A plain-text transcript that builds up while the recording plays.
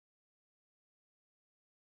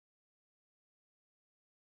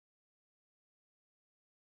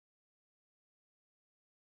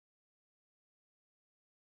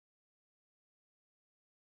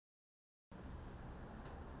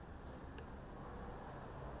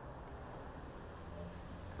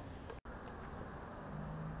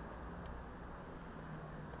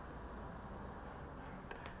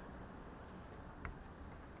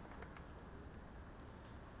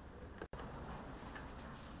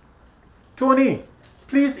Tony,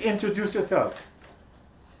 please introduce yourself.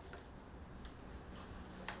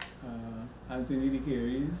 Anthony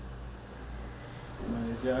Caries,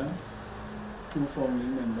 manager, two formerly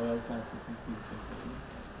member of San City Steelpan.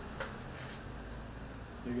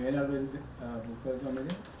 You going to have a vocal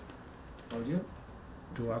comedy? Audio?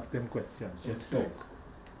 To ask them questions, just Okay.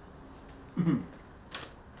 talk.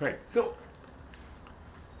 Right, so,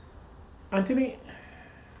 Anthony,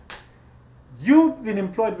 you've been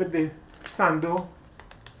employed with the Sando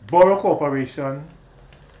Borough Corporation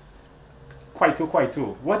quite a.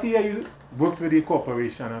 What year you worked with the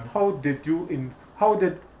corporation, and how did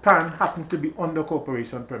PAN happen to be on the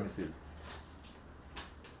corporation premises?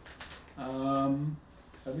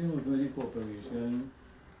 I've been working with the corporation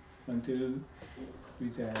until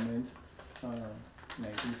retirement,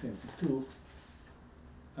 1972.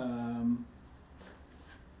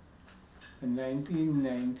 In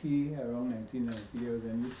 1990, around 1990, there was a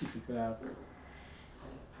new city clerk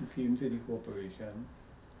who came to the corporation,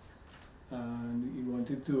 and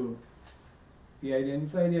he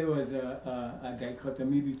identified there was a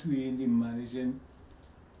dichotomy between the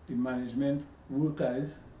management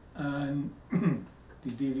workers and the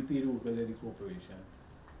daily paid workers of the corporation.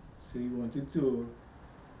 So he wanted to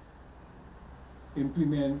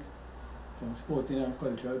implement some sporting and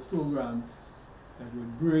cultural programs that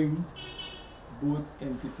would bring both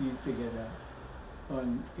entities together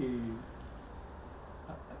on a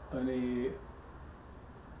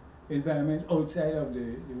environment outside of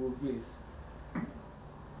the workplace.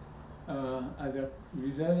 As a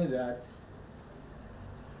result of that,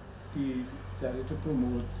 he started to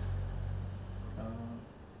promote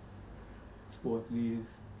sports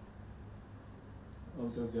leagues.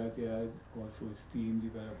 Out of that, he had all first team,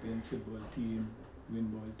 developing football team,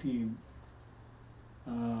 windball team.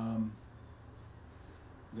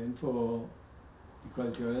 Then for the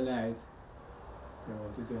cultural night, they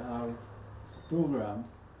wanted to have a program.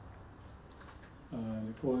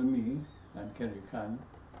 They called me and Kenry Khan.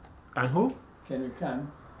 And who? Kenry Khan.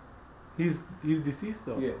 He's deceased,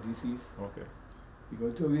 or? Yeah, deceased. Okay.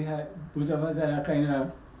 Because we had, both of us had a kind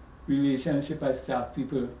of relationship as staff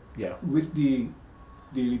people with the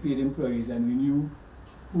daily paid employees, and we knew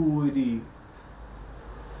who were the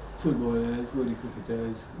footballers, who were the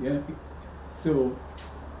cricketers. Yeah. So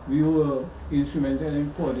we were instrumental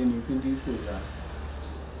in coordinating these programs.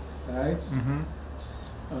 Right? Mm-hmm.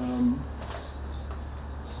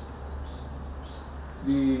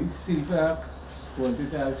 The city clerk wanted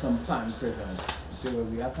to have some PAN presence. He said, well,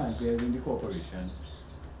 we have PAN players in the corporation.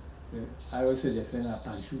 I was suggesting a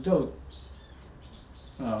PAN shootout.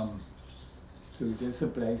 So we just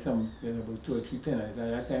supply some, about 2 or 3 tenors. At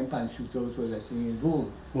that time, PAN shootout was a thing in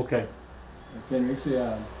vogue. Okay. Kenrick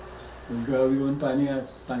said, we go our own PAN here,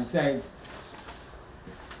 PAN side.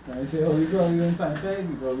 And I said, oh, we go our own PAN side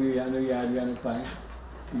because we have no yard, we have no PAN.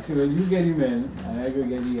 He said, well, you get him in, and I go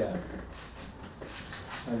get the yard.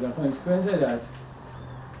 As a consequence of that,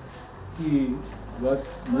 he got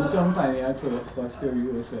Motown Panya for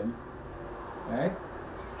stereoison, right?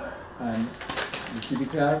 And the city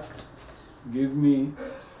clerk gave me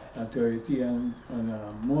authority on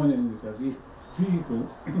a morning with a vehicle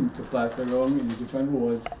to pass around in the different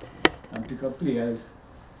wards and pick up players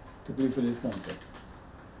to play for this concert.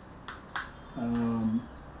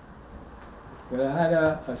 But I had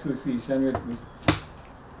an association with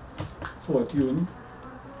Fortune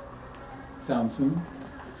Sampson,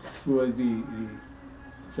 who was the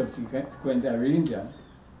subsequent arranger,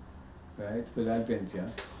 right, for that venture.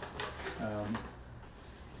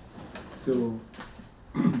 So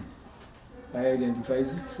I identified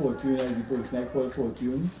Fortune as the person I called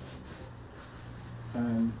Fortune,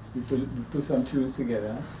 and we put some tunes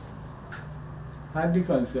together, had the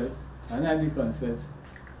concert,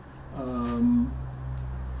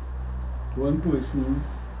 one person,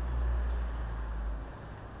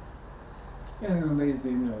 I don't remember his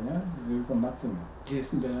name now, yeah? He will come back to me.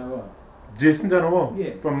 Jason Donovan. Jason Donovan?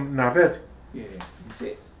 Yeah. From Navet? Yeah. He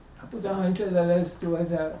said, I put $100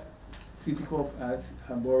 towards a city corp as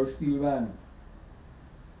a borough steel van.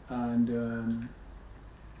 And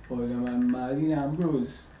Alderman Marlene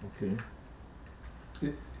Ambrose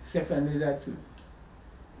seconded that too.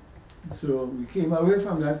 So we came away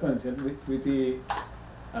from that concert with a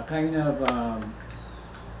kind of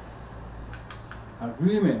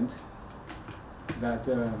agreement that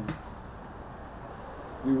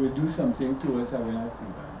we would do something towards having a steel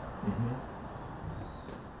van.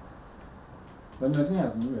 But nothing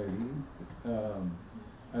happened really.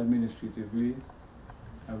 Administratively,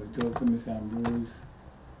 I would talk to Ms. Ambrose.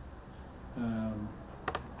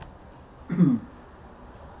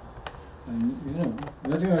 And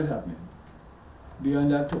nothing was happening.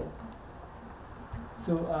 beyond that talk.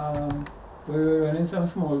 So we were running some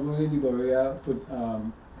small goal in the Borea foot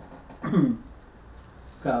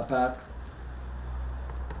car park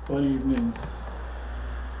all evenings.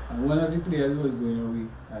 And one of the players was going away,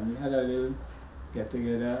 and we had a little get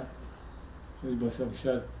together, we'll bust up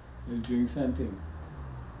shot, we'll drink something.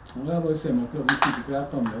 And about 7 o'clock, the city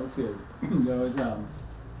clerk come downstairs. There was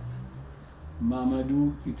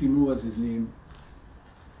Mamadou Itimu was his name.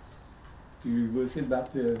 He reversed it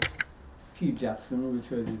back to Keith Jackson, which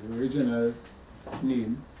was his original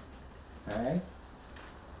name. Right?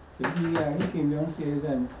 So he came downstairs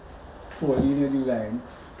and poured in a new line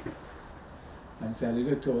and started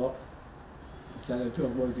to talk. Started to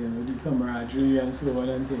talk about, you know, the camaraderie and so on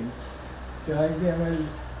and things. So I said, well,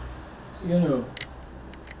 you know,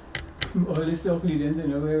 all this stuff leading to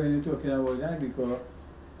nowhere when you're talking about that, because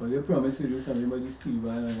well, you promised to do something about the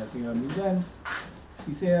Steelpan and that thing. And then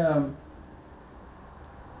he said,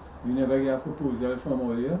 we never get a proposal from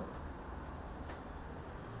all you.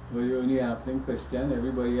 Well, you only asking questions.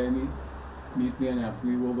 Everybody I meet me and ask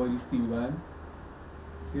me what about the Steelpan. I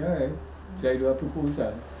say, alright, try to do a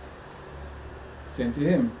proposal. Sent to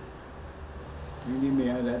him. The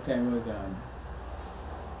mayor at that time was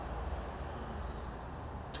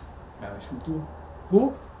Ramesh Mutu.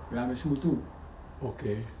 Who? Ramesh Mutu.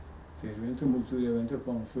 Okay. So they went to Mutu, they went to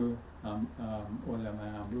council, all the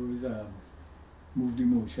man Ambrose moved the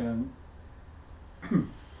motion and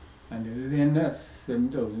they lent us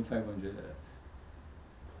 $7,500.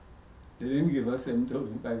 They didn't give us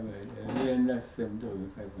 $7,500, they lent us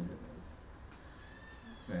 $7,500.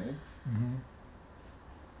 Right? Mm-hmm.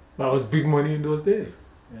 That was big money in those days.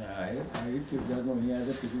 Yeah, I took that money as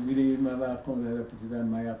a pity. We didn't even have an account, I put it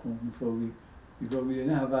on my account because we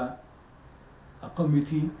didn't have a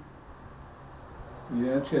committee, we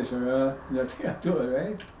didn't have a treasurer, nothing at all,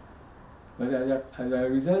 right? But as a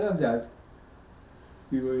result of that,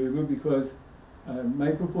 we were able, because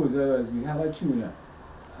my proposal was we have a tuner,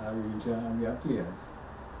 a ranger, and we have players.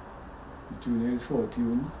 The tuner is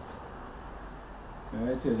Fortune.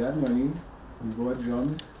 Right, so that money, we bought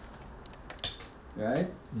drums, right?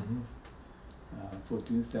 Mm-hmm.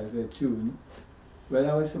 Fortune started a tune. Well,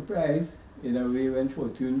 I was surprised in a way when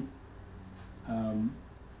Fortune, and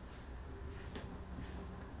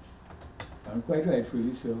quite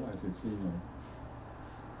rightfully so, I should say, no,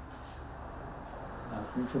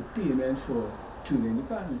 asking for payment for tuning the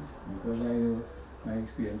panels, because I know my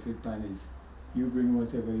experience with panels. You bring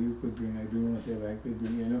whatever you could bring, I bring whatever I could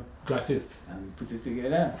bring, you know. Gratis. And we put it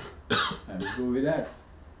together and we go with that.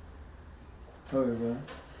 However,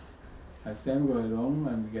 as time goes along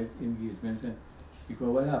and we get engagements, and because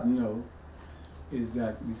what happened now is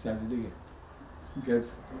that we started to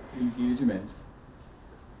get engagements,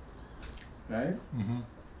 right? Mm-hmm.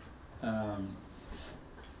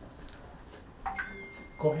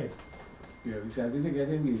 Go ahead. Yeah, we started to get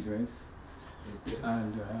engagements,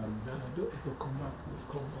 and We'll come back.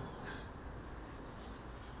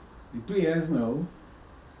 the players now,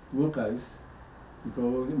 workers,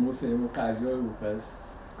 because most of them were casual workers,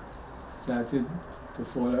 started to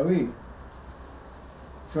fall away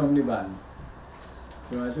from the band.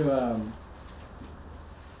 So I had to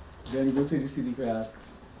then go to the city clerk,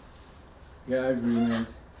 get an agreement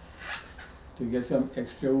to get some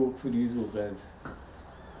extra work for these workers,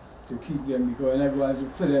 to keep them, because when I go and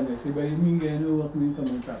look for them, they say, but you mean getting no work, me come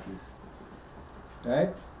and practice. Right?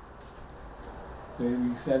 So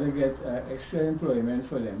we started to get extra employment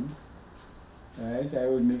for them. Right? I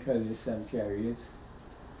would make a list and carry it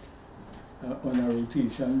on a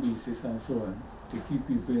rotation basis and so on, to keep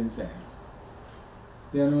people inside.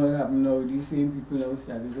 Then what happened now, these same people now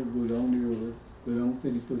started to go down the road, go down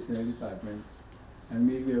to the personnel department and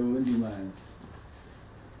make their own demands.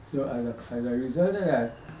 So as a result of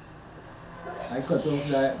that, I cut off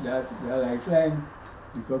that lifeline,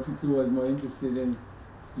 because people was more interested in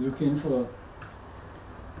looking for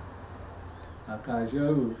a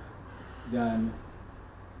casual work than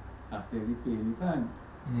after they play the pan.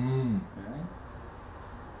 Right?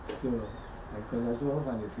 So I cut that off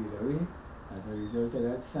and they fade away. As a result of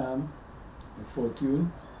that, Sam, with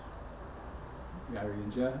Fortune, the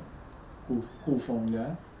arranger,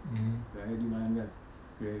 co-founder, right, the man that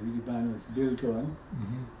really the band was built on.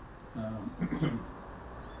 I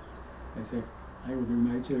said, I will bring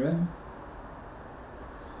my children,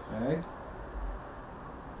 right?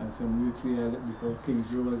 And some youth we had, because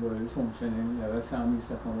Kings Road was always functioning, there was Sam used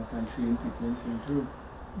to come up and train people in Kings Road.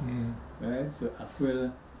 Right? So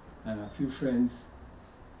Aquil and a few friends,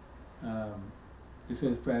 this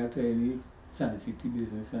was prior to any Sun City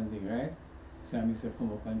business and thing, right? Sam used to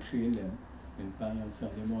come up and train them in Pan on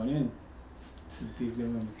Sunday morning. to take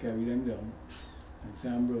them and carry them down. And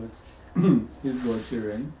Sam brought his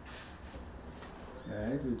godchildren,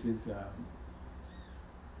 right, which is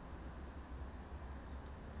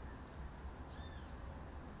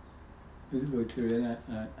his godchildren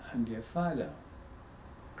and their father,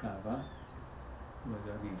 Kava, was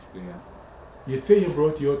a bass player. You say you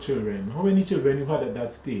brought your children. How many children you had at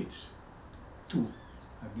that stage? 2,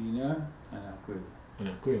 Abina and Aquil. And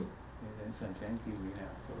Aquil. And then Sunshine came in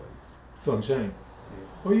afterwards. Sunshine. Yeah.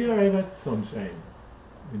 How you arrive at Sunshine?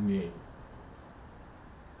 The name.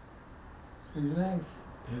 His life.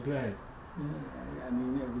 His life. Yeah, I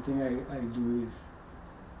mean, everything I do is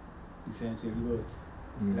essentially about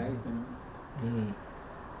life, you know. Mm.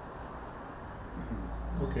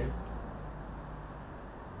 Okay.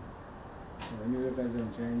 So when you look at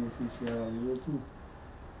Sunshine, you see she had Hollywood too.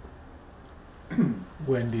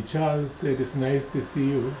 Wendy Charles said it's nice to see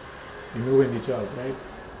you. You know Wendy Charles, right?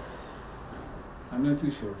 I'm not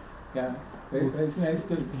too sure. Yeah, but it's nice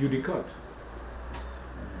to... You the cut.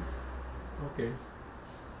 Okay.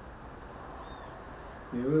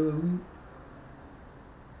 Yeah, well,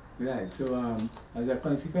 right, so as a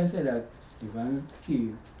consequence of that, Ivan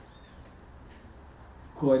came,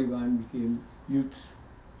 core Ivan became youth,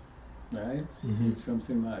 right? Youth from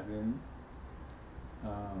St. Martin.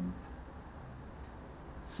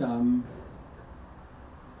 Sam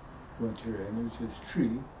Godchildren, which was 3,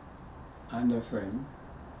 and a friend,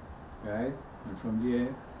 right? And from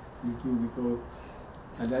there, we grew because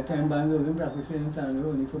at that time bands wasn't practicing in San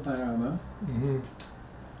only for Panorama,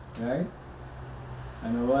 right?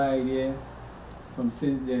 And our idea from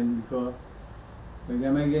since then, because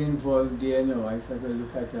when I get involved there now, I start to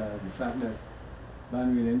look at the fact that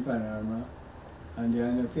band will in Panorama, and there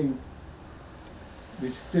are nothing which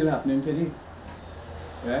is still happening today,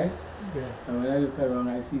 right? Yeah. And when I look around,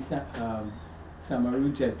 I see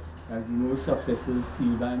Samaru Jets as the most successful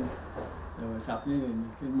steel band that was happening and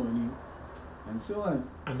making money, and so on.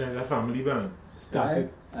 And then a family band started.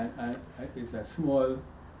 Right? And it's a small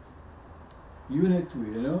unit to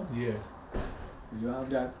it, you know? Yeah. You have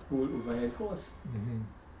that whole overhead cost.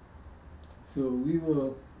 So we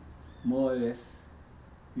were more or less,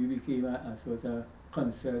 we became a sort of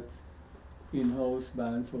concert in-house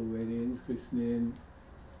band for weddings, christening,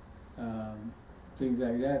 things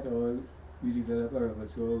like that. Or we developed a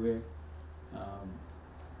repertoire where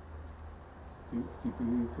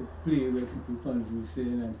people could play, where people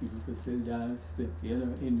conversing and people could still dance, you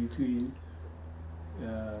know, in between.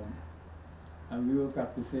 And we were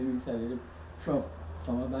practicing, we started from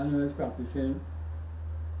a band who was practicing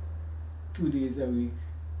 2 days a week,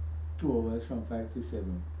 2 hours from 5 to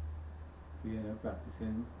 7. We ended up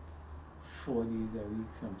practicing 4 days a week,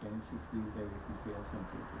 sometimes 6 days a week if we had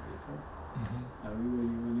something to do for. And we were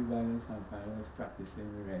the only band in San Fran who was practicing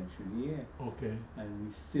right through the year. Okay. And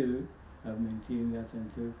we still have maintained that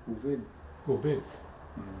until COVID. COVID.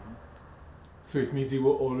 So it means you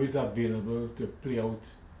were always available to play out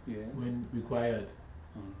when required.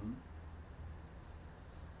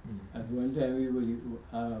 At one time we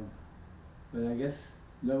were, but I guess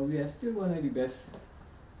now we are still one of the best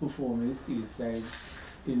performing stage side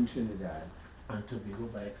in Trinidad. And Tobago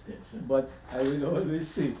by extension. But I will always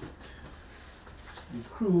say, the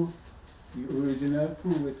crew, the original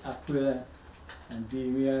crew with Aquila and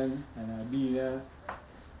Damian and Abina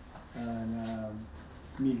and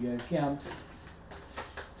Miguel Camps,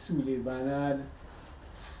 Sule Bernard,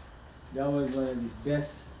 that was one of the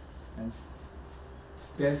best and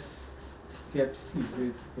best kept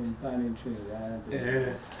secret in Pan in Trinidad.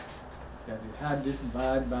 Yeah. That we had this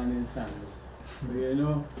bad band in San. But you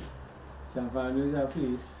know, San Fernando is a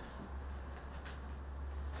place,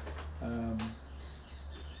 on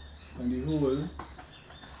the whole,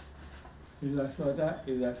 is a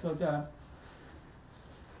sort of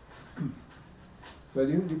well,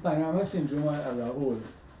 the Panama syndrome as a whole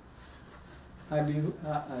had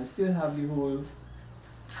and still have the whole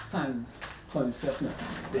pan concept now.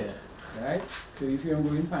 Yeah. Right? So if you're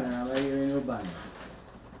going Panama, you're in no band.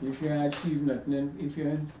 If you achieve nothing, if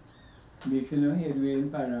you're making no headway in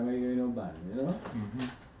Panama, you're in no band, you know?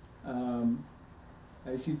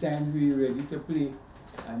 I see times we're ready to play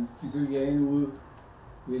and people getting work,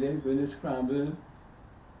 we're then going to scramble,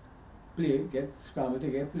 scramble to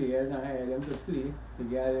get players and hire them to play, to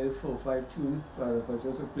get a little 4 or 5 tunes for a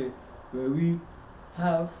repertoire to play, where we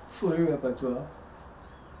have full repertoire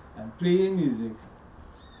and playing music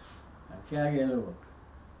and can't get no work.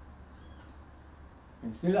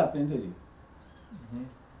 And still happening today.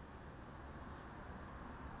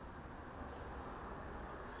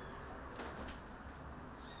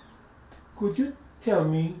 Could you tell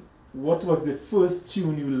me what was the first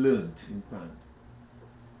tune you learned in pan?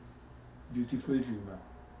 Beautiful Dreamer.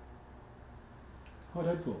 How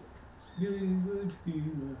that go? Beautiful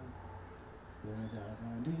Dreamer. La da da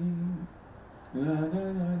dee, la da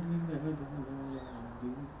da dee, la da da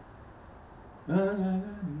dee. La da da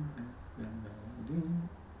dee,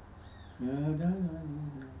 la da da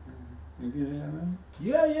dee. You hear that, man?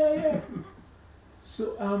 Yeah. So,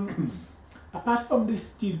 apart from the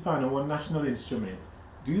steel pan or one national instrument,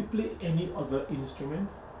 do you play any other instrument?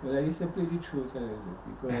 Well, I used to play the throat a little bit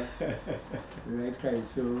because the right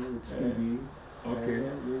Kaiso, it's maybe. Okay.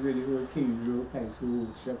 We really whole Kings Road Kaiso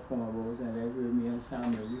workshop come about, and that's where me and Sam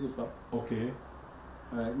really hook up. Okay.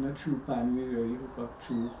 Not through pan, we really hook up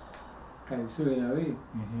through Kaiso in a way.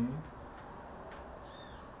 Mm-hmm.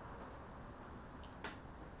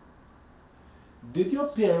 Did your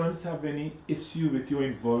parents have any issue with your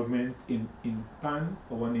involvement in pan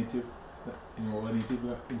or a native,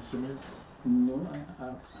 instrument? No,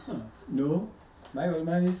 no. My old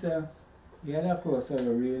man is he had a cross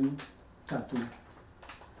rain tattoo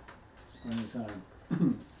on his arm.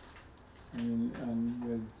 and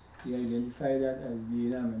well, he identified that as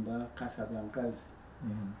being a member of Casablanca's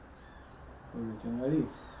originally.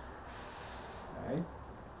 Right?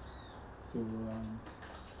 So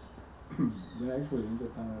when I fall into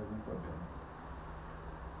pan, I was no problem.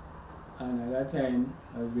 And at that time,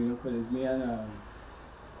 I was going to college, me and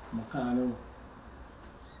Macano,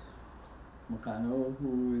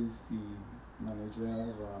 who is the manager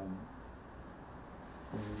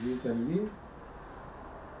of the VSLV,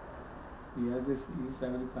 he has this, he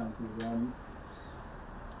started the pan program,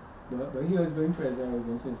 but he was going first, I was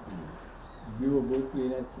going St. Stephen's. We were both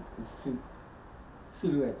playing at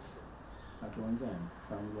Silhouettes at one time,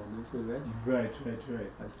 from Bombay Silhouettes. Right.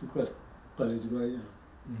 As two college boys.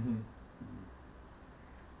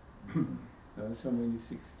 That was somewhere in the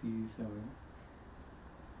 60s, somewhere.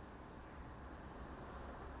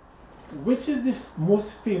 Which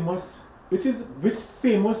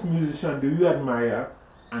famous musician do you admire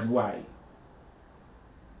and why?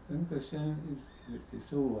 The question is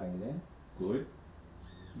so wide, eh? Good.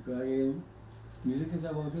 Because again, music is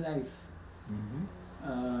about life.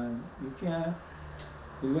 You can't,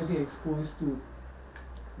 it's what you're exposed to,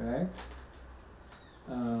 right?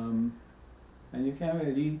 And you can't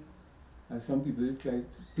really, as some people try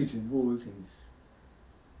to pigeonhole things.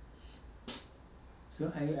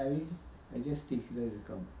 So I just take it as it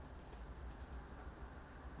comes.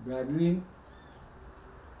 Bradley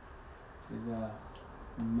is a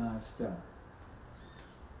master.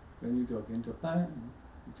 When you're talking to pan,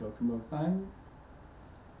 you're talking about pan.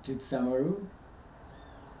 Chit Samaru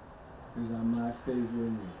is a master his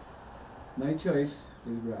own way. My choice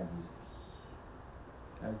is Bradley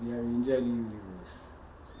as the arranger of the universe.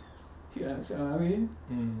 You understand what I mean?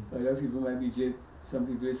 Other people might be jet, some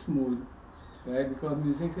people is smooth, right? Because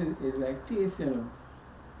music is like taste, you know.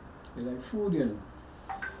 It's like food, you know.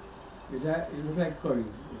 It looks like curry.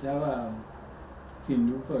 It have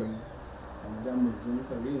Hindu curry and a Muslim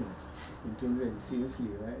curry, you know, in terms of the same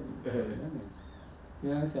flavor, right?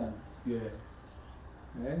 You understand? Yeah.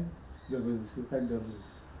 Right? Doubles, look at doubles.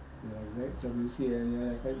 You know, right? Doubles here and you're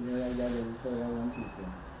like that double, so I want to say.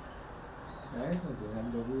 Right? But you like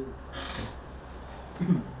doubles.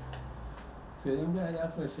 So don't get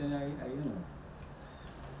that question, I you know.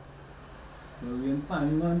 But we're in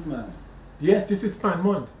Pan Month, man. Yes, this is Pan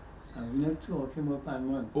Month. And we're not talking about Pan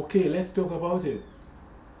Month. Okay, let's talk about it.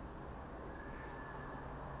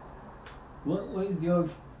 What is your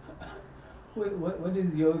what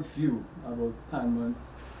is your view about Pan Month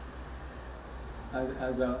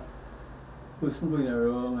as a person going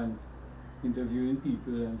around and interviewing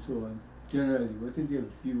people and so on? Generally, what is your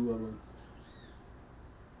view about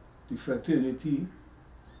the fraternity,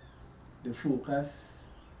 the focus,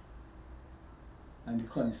 and the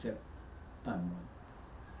concept Pan Month?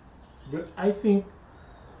 But I think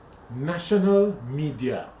national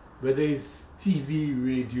media, whether it's TV,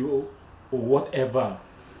 radio, or whatever,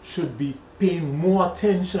 should be paying more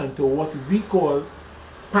attention to what we call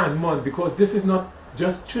Pan Month, because this is not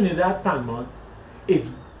just Trinidad Pan Month, it's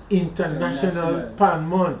international Pan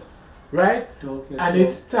Month, right? And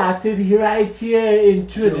it started right here in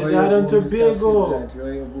Trinidad and Tobago.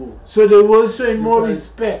 So they will show more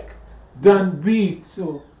respect than we.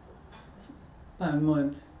 So, Pan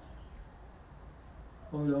Month,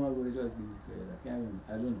 how long ago it was being played? I can't remember.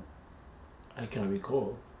 I don't know. I can't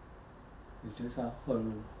recall. It's just a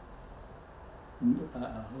hollow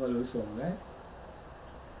song, right?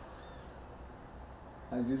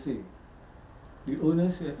 As you say, the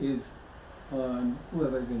onus is on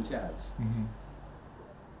whoever's in charge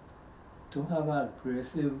to have an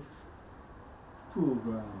aggressive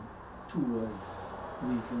program towards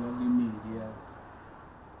making of the media,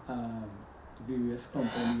 various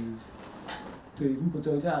companies, to even put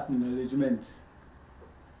out acknowledgement,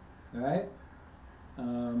 right?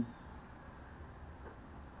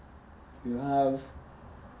 You have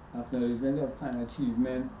acknowledgement of PAN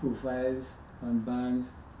achievement, profiles on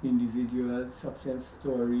bands, individuals, success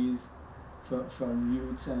stories from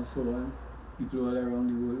youths and so on, people all around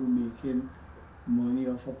the world who making money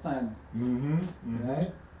off a PAN,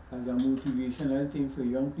 right? As a motivational thing for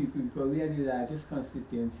young people, because we are the largest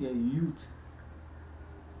constituency of youth,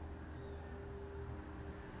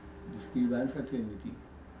 the Steelpan fraternity,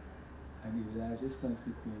 and the largest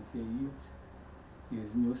constituency of youth. There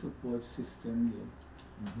is no support system there.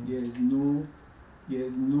 There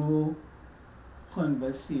is no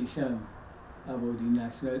conversation about the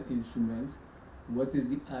national instrument. What is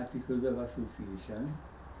the Articles of Association?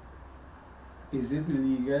 Is it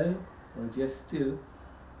legal or just still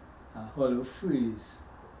a hollow phrase?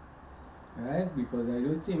 Right? Because I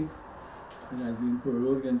don't think it has been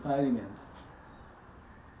prorogued in Parliament.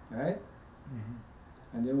 Right?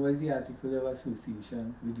 And then what's the Articles of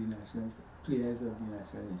Association with the national players of the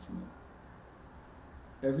national instrument?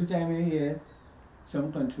 Every time I hear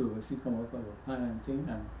some controversy come up about PAN and thing,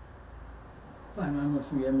 and PAN man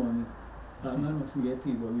mustn't get money, PAN man mustn't get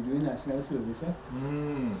paid, but we're doing national service,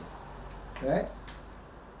 right?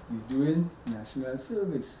 We're doing national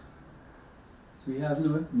service. We have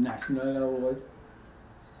no national awards.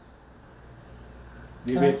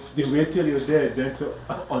 They wait till you're dead, then to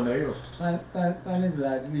honor you. PAN is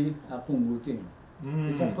largely a Congo thing.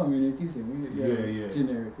 It's a community thing,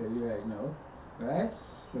 generically right now, right?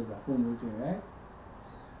 It's a Congo thing, right?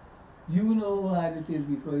 You know how hard it is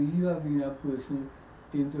because you have been a person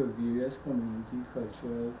into various community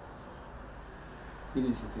cultural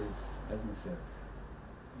initiatives as myself.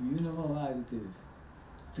 You know how hard it is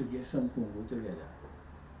to get some Congo together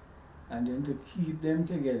and then to keep them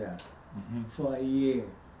together for a year,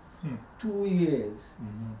 2 years,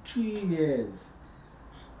 3 years,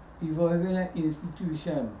 evolving an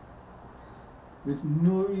institution with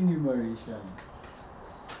no remuneration,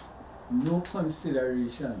 no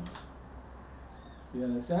consideration. You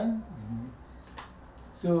understand?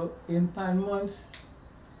 So in PAN month,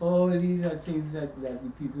 all these are things that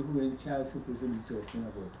the people who are in charge are supposed to be talking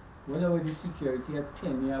about. What about the security of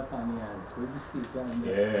 10-year PAN years? What's the status on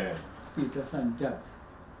that? Status on that?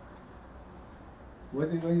 What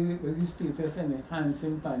is the status on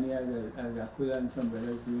enhancing PAN years as Akula and somebody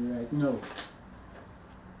else doing right now?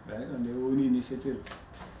 Right? On their own initiative.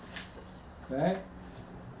 Right?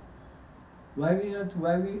 Why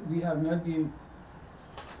we have not been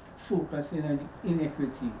focusing on the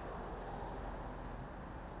inequity?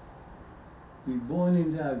 We're born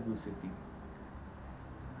into adversity.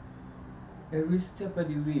 Every step of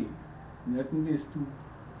the way, nothing is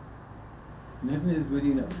good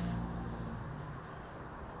enough.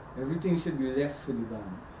 Everything should be less for the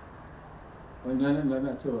band, or none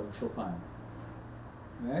at all for PAN.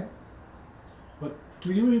 Right? But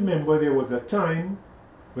do you remember there was a time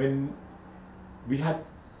when we had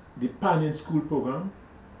the PAN in school program?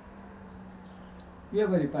 Yeah,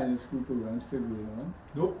 but the PAN in school program still going on.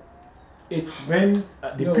 Nope. It's when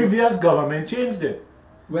the previous government changed it.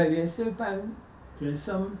 Well, there's still PAN. There's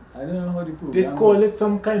some, I don't know how the program. They call it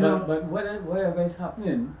some kind of. But whatever is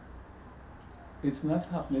happening, it's not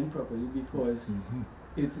happening properly because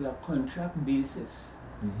it's a contract basis.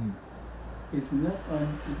 It's not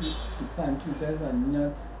on, the PAN tutors are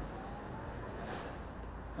not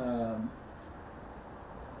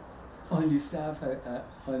on the staff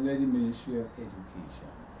under the Ministry of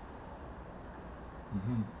Education.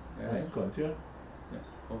 Right? That's culture. Yeah,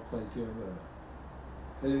 or culture.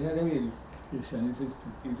 Well, we had a education, it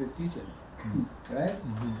is teaching. Right?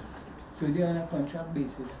 So they are on a contract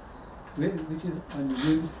basis, which is on the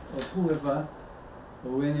whims of whoever,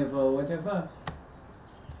 or whenever, or whatever.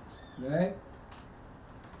 Right?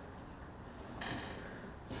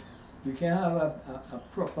 We can have a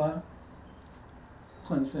proper,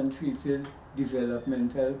 concentrated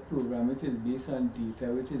developmental program which is based on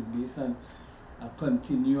data, which is based on a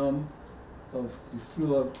continuum of the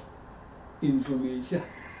flow of information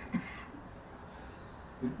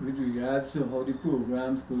with regards to how the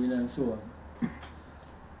program's going and so on.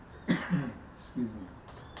 Excuse me.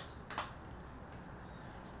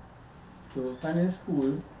 So PAN in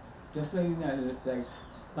school, just like like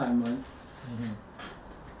PAN month,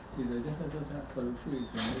 is just a sort of color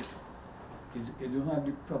phrase. It don't have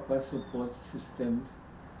the proper support systems.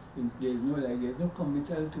 There's no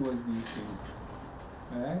committal towards these things.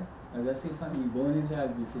 Alright? As I say, we born in the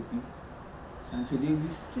adversity. And today we're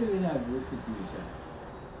still in adverse situation.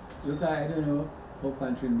 Look, I don't know how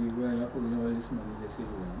country may going up with all this money they say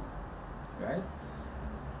doing, right?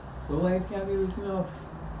 But why it can't be written off?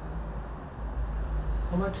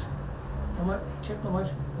 Check how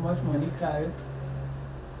much money Caries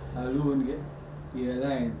alone get, the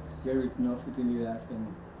airlines get written off within the last 10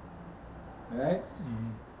 years. Right? Mm-hmm.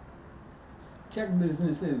 Check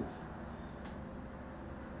businesses.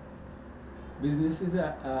 Businesses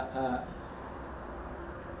are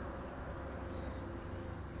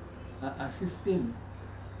assisting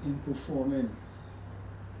in performing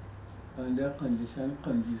under conditions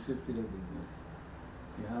conducive to the business.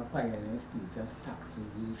 You have pioneer status, tax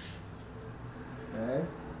relief, right?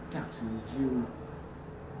 Tax review,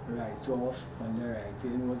 write-off,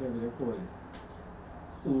 underwriting, whatever they call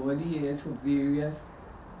it. Over the years, for various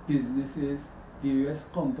businesses, various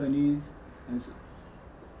companies, and so,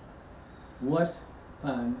 what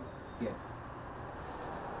PAN get?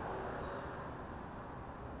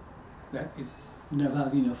 That it never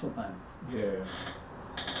have enough for PAN. Yeah.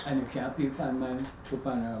 And you can't pay PAN man for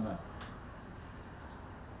Panorama.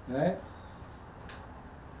 Right?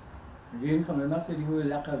 Again, coming back to the whole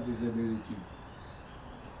lack of visibility.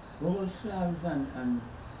 What about flags and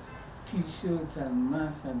t-shirts and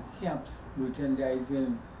masks and caps,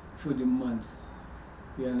 merchandising for the month?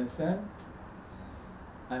 You understand?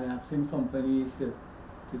 And asking companies to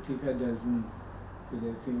take a dozen for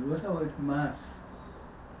their thing. What about masks?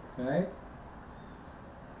 Right?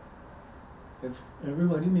 If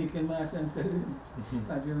everybody making masks and selling,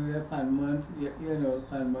 can't you wear PAN month, you know,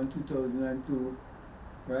 PAN month 2002,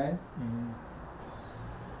 right? Mm-hmm.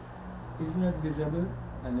 It's not visible,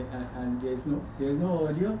 and there's no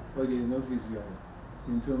audio or there's no visual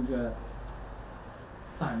in terms of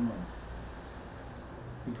PAN month.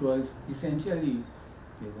 Because essentially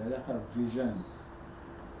there's a lack of vision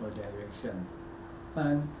or direction.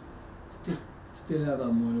 PAN still have a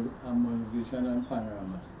monovision and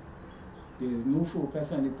panorama. There is no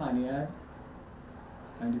focus on the panyard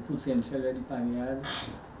and the potential of the panyard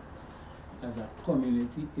as a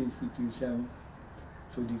community institution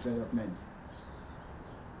for development.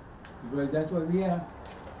 Because that's what we are,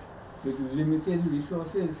 with limited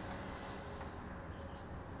resources.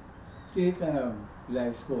 Take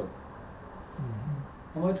live sport. Mm-hmm.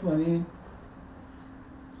 How much money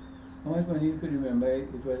you could remember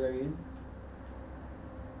it was again?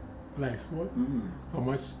 Live sport? Mm-hmm. How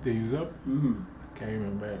much they use up? Mm-hmm. I can't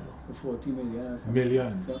remember it. 40 million or something.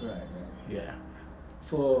 Millions? Right. Yeah.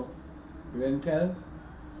 For rental,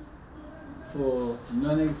 for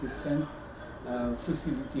non-existent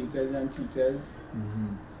facilitators and tutors,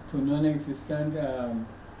 Mm-hmm. for non-existent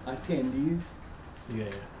attendees,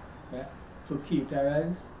 Yeah. for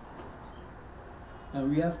caterers. And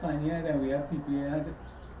we have panyard and we have people in it.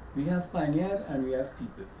 We have panyard and we have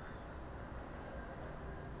people.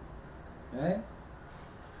 Right?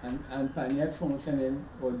 And panyard functioning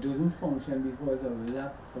or doesn't function because of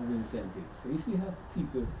lack of incentives. So if you have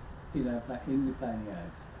people in the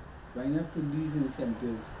panyards, why not put these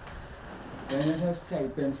incentives? Why not have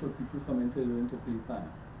stipend for people coming to learn to play pan?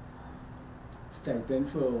 Stipend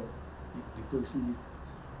for the person,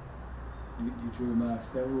 the drill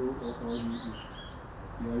master or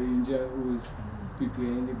the arranger who is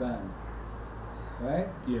preparing the band. Right?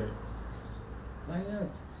 Yeah. Why not?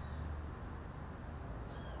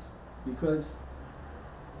 Because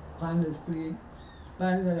bands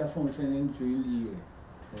that are functioning during the year,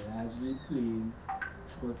 they're largely playing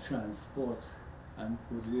for transport and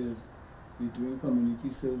goodwill. We're doing community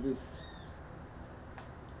service.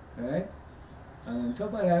 Right? And on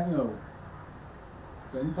top of that now,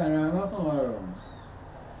 when Panorama come around,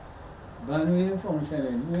 band will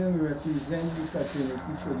functioning, we represent the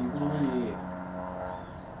fraternity for the whole year.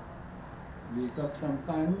 Wake up some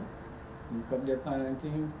pan, wake up the pan and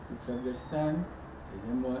thing, put up the stand, they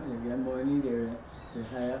get money, they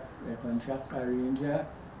hire, they contract arranger,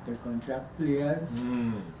 they contract players,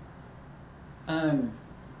 and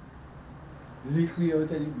liquid out of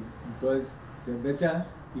the because they're better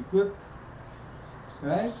equipped,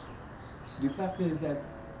 right? The fact is that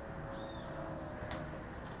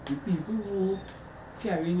the people who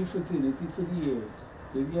carry the fraternity for the year,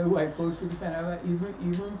 they get wiped out for the Canada, even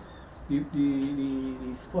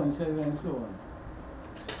the sponsors and so on.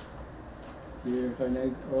 They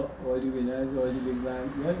recognize all the winners, all the big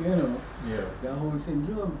bands, you know, Yeah. the whole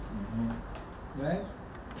syndrome, right?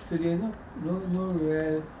 So there's no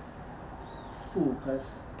real focus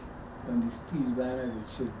on the steel band as it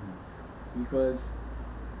should be, because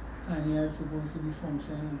Tanya is supposed to be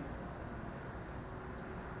functioning.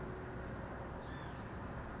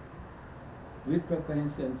 With proper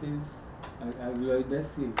incentives, as Lloyd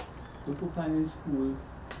best say, we put pan in school,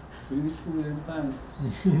 we school in pan.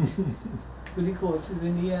 Put the courses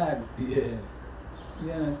in the yard. Yeah.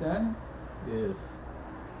 You understand? Yes.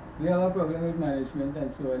 We have a problem with management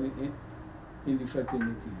and so on in the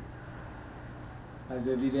fraternity, as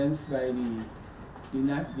evidenced by the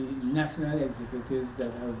national executives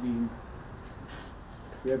that have been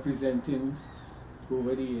representing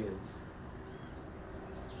over the years.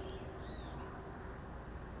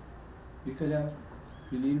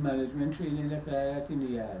 You need management training like that in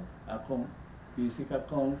the yard, basic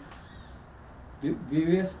accounts, the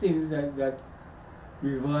various things that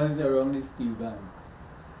revolves around the Steelpan.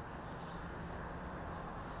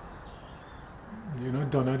 You know,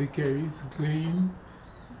 Donna the Caries claim.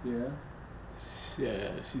 Yeah.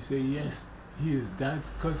 She said yes, he is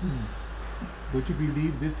Dad's cousin. But you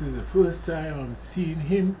believe this is the first time I'm seeing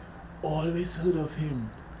him? Always heard of him.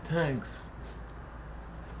 Thanks.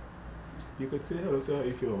 You could say hello to her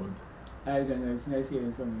if you want. I don't know, it's nice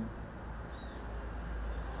hearing from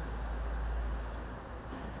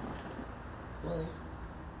you. Well.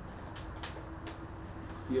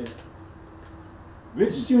 Yeah.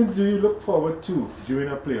 Which tunes do you look forward to during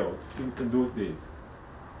a playout in those days?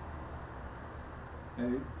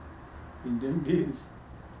 In them days,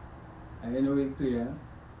 I don't know which player,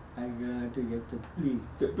 I got to get to play.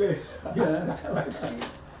 To play? Yeah, that's how I see it.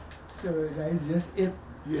 So that is just it.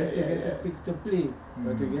 Just to get to pick to play,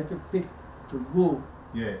 but to get to pick to go.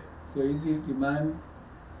 Yeah. So if the man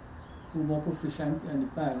who more proficient in the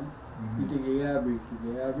pan, you take a year break,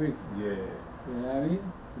 you get a break. Yeah. You know what I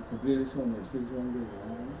mean? You can play this one, play this one good, you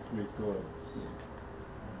know what I mean? Restore.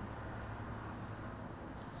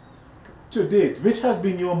 To date, which has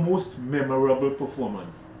been your most memorable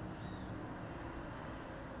performance?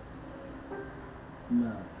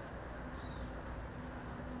 No.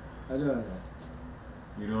 I don't have that.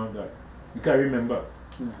 You don't have that. You can't remember.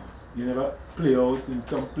 No. You never play out in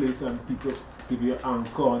some place and people give you an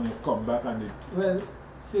encore and you come back and it. Well,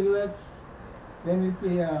 silhouettes, when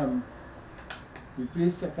we play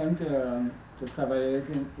second to Cavaliers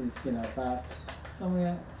in Skinner Park,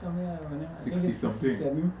 somewhere around, I think it's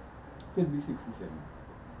 67, could be 67.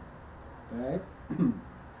 Right?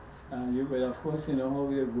 And well, of course, you know how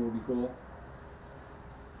we go because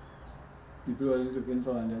people are always looking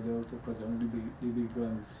for underdog to put on the big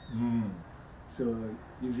guns. So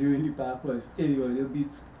the view in the park was, hey, you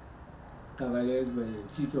beat Cavaliers, but you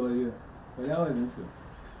cheat all you. But that wasn't so.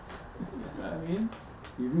 You know what I mean?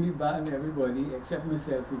 Even the band, everybody, except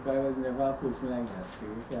myself, if I was never a person like that, so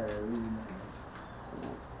you carry away in that.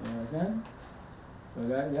 You understand? So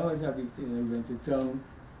that was a big thing. We went to town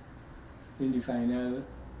in the final.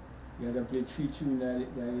 We had to play 3 tunes that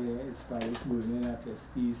year. It's Paris Burning at his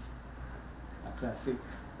piece, a classic,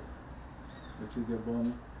 which is a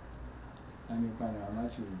bomb, and a panorama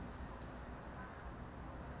tune.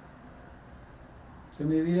 So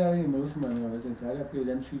maybe that was the most memorable thing. So I had to play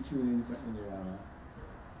them 3 tunes in the drama.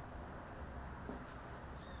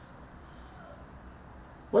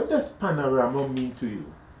 What does panorama mean to you?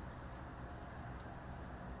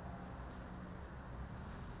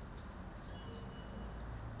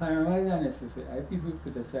 Panorama is unnecessary. People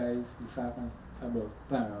criticize the fact about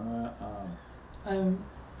panorama and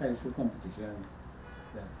price of competition,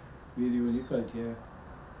 that we're the only culture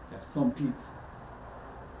that compete.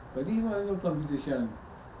 But even when no competition,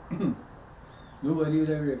 nobody would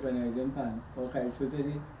have recognized in pan or Kaiso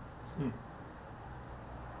today.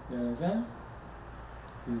 You understand?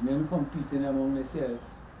 These men competing among themselves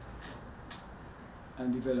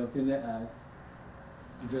and developing the art,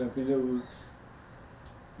 developing the works,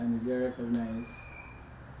 and it get recognized,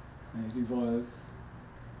 and it evolves,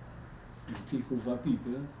 and take over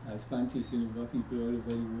people, as pan taking over people all over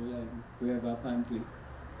the world, like wherever pan play.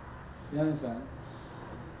 You understand?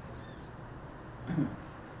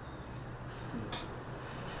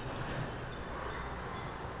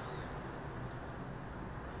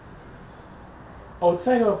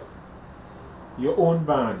 Outside of your own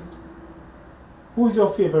band, who's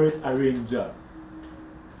your favorite arranger?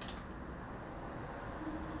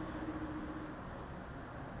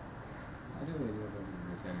 I don't really have a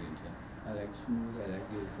favorite arranger. I like smooth, I like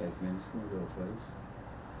the excitement, smooth offers.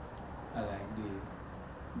 I like the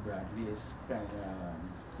Bradley's kind of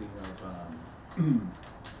thing of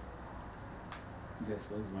this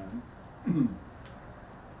was one.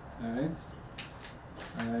 Alright?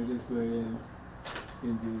 I like this way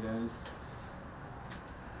Invaders.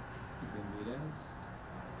 Is Invaders?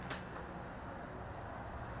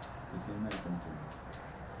 This name might come to me.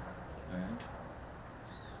 Alright?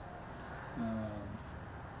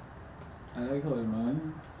 I like Holman.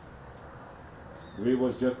 Ray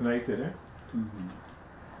was just knighted, eh?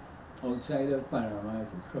 Outside of Panama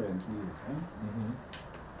as it currently is, huh?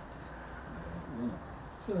 You know.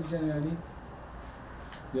 So generally,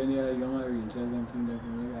 then you are young arrangers and things like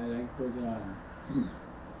that. I like what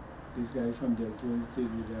this guy from Deltones did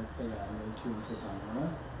with that tune for Panama.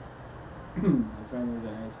 I found it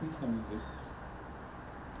was a nice piece of music.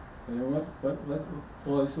 But then what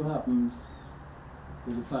also happens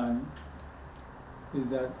with the pan is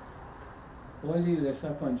that all the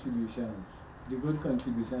lesser contributions, the good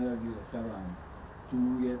contributions of the lesser bands, do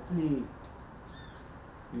get played.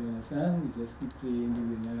 You understand? We just keep playing the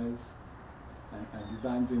winners and the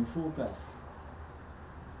bands in focus.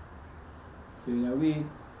 So in a way,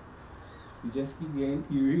 you just keep getting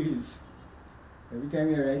erased. Every time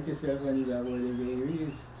you write yourself on the blackboard, you get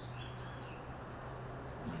erased.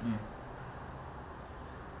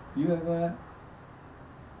 You ever,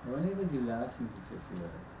 when it was the last music festival,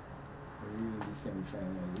 or really the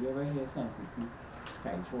semi-final, you ever hear Sun City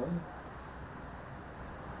Skyfall?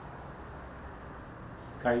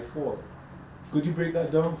 Skyfall. Could you break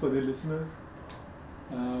that down for the listeners?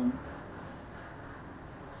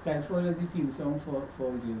 Skyfall is the theme song for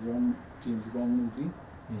James Bond movie,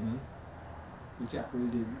 which Apple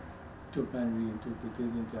took and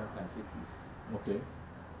reinterpreted into a classic piece. Okay.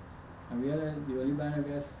 And we are the only band that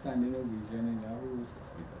got standing ovation in the whole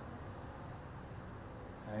festival.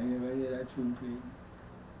 I never hear that tune played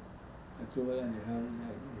at all, and they have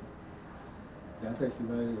like that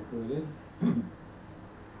festival recorded.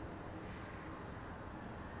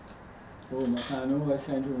 Oh, Macano, I was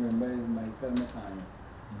trying to remember is Michael Macano.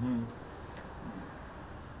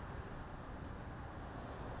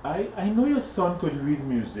 I know your son could read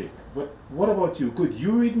music, but what about you? Could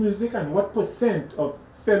you read music, and what percent of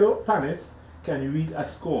fellow panists can read a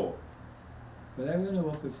score? Well, I don't know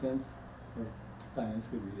what percent of panists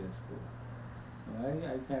could read a score. Well, I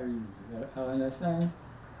can't read music. I understand.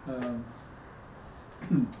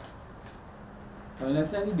 I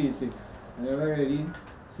understand the basics. I never really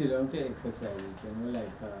sit down to exercise it. You know,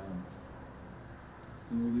 like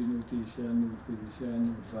the notation, note position,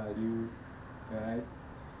 note value, right?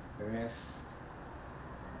 Rest,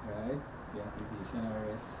 right? The application of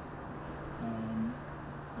rest.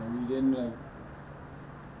 I'm reading like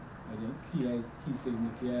key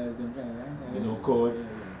signatures and kind of that. You know, chords.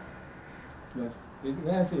 But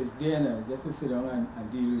when I say it's there now, just to sit down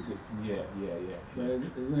and deal with it. Yeah. But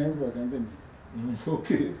it's not important to me.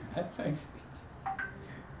 Okay. At my stage.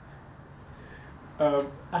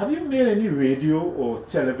 Have you made any radio or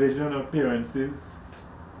television appearances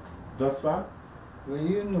thus far? Well,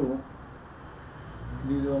 you know,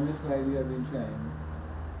 the longest while we have been trying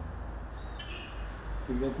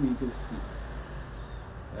to get me to speak.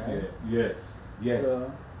 Right? Yeah. Yes.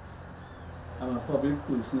 So, I'm a public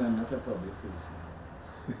person, I'm not a public person.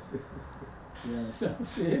 You understand what I'm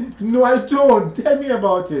saying? No, I don't. Tell me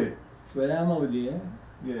about it. Well, I'm out there.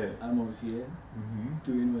 Yeah. I'm out here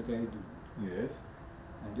doing what I do. Yes.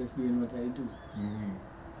 I'm just doing what I do.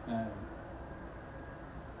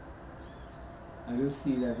 I don't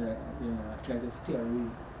see that, I try to stay away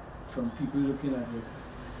from people looking at it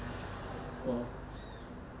or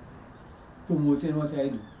promoting what I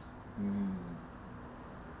do.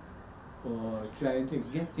 Or trying to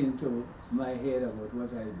get into my head about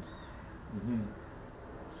what I do.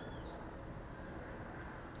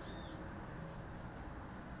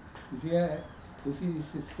 You see the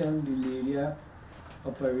system the media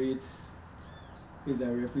operates is a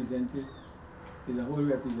whole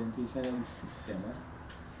representation of the system.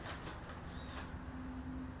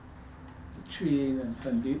 The train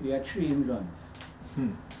and they are train guns.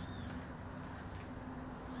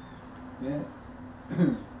 Yeah.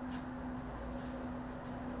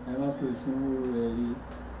 I'm a person who really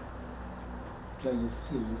tries to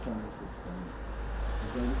stay away from the system.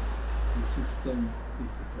 Because the system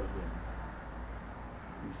is the problem.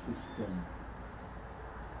 The system.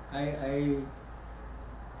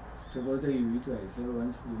 It's about a year twice. So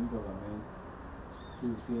once doing government,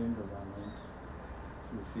 Tuesday in government,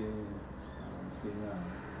 Tuesday in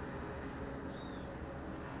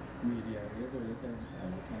media, at the time,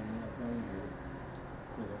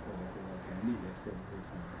 media stuff.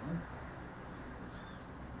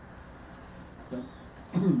 But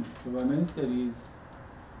government studies,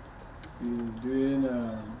 you're doing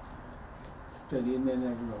studying then I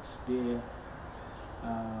was there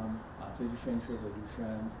after the French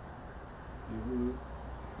Revolution, the whole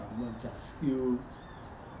Montesquieu,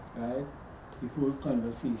 right? The whole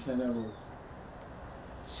conversation about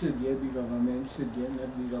should there be government, should there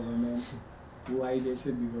not be government, why there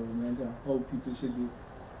should be government, and how people should be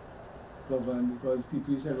governed, because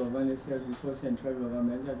people used to govern themselves before central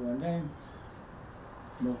government at one time.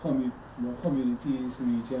 more communities,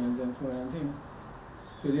 regions, and so on and things.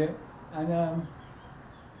 So there, and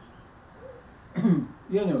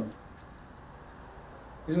you know,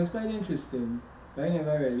 it was quite interesting, but I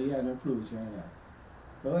never really had no closure on that.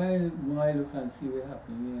 But when more I look and see what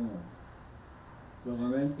happened, you know,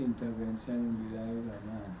 government intervention in the lives of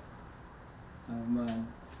man. And man,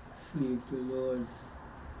 slave to laws.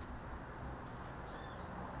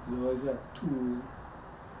 Laws are tool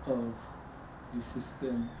of the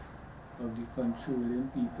system of the controlling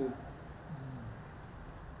people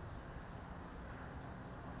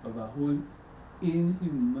of a whole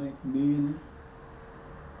inhumane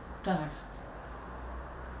caste.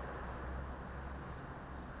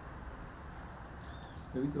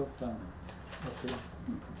 Let me talk down. Okay.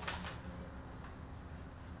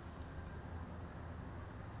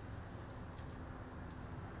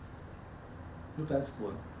 Look at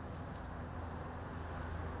sport.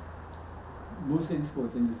 Most of the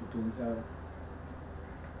sporting disciplines have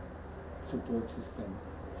support systems,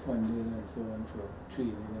 funding and so on for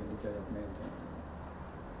training and development and so on.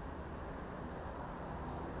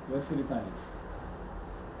 But for the panels,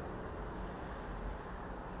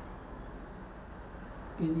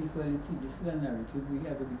 inequality, this is a narrative we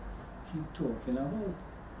have to keep talking about.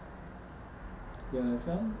 You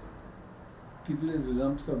understand? People is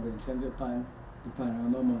lump subvention to the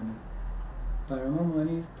Panorama money. Panorama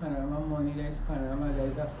money is Panorama money, there is Panorama, there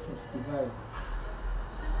is a festival.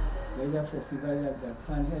 There is a festival that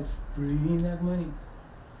Pan helps bring in that money.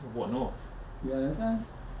 One off. You understand?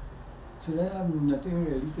 So that have nothing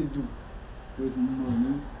really to do with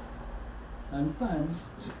money and Pan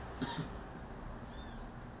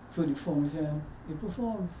for the function it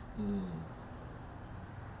performs.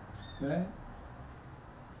 Right?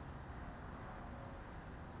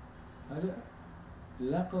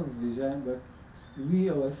 Lack of vision, but we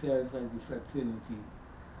ourselves as the fraternity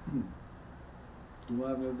do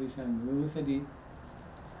have no vision. Most of the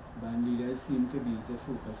band leaders seem to be just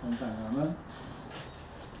focused on Panorama,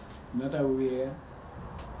 not aware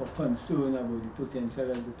or concerned about the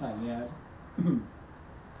potential of the Panyard,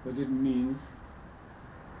 what it means,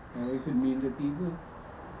 and what it could mean to people.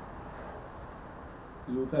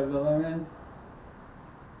 Local government,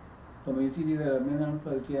 community development and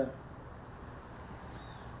culture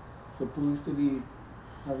supposed to be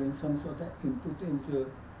having some sort of input into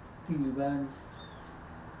steel bands.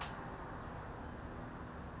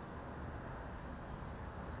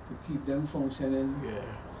 To keep them functioning,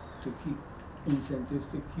 to keep incentives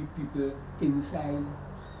to keep people inside.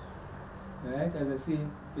 Right? As I say,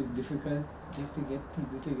 it's difficult just to get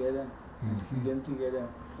people together and to keep them together,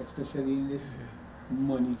 especially in this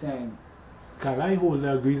money time. Kalai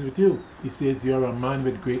Holder agrees with you. He says you're a man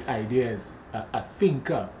with great ideas, a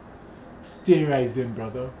thinker. Stay rising,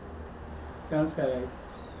 brother. Thanks, Kalai.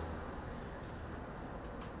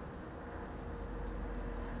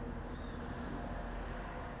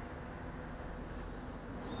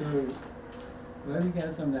 So, well, we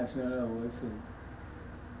get some national awards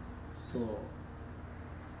for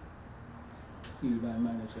steel band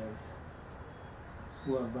managers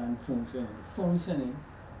who have been functioning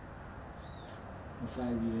for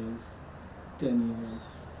 5 years, 10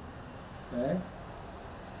 years, right?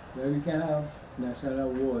 Where we can have national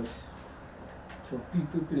awards for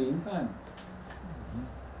people playing band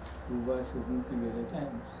over a certain period of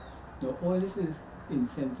time. Now all this is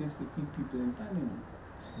incentives to keep people in band,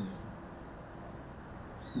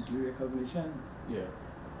 into recognition. Yeah.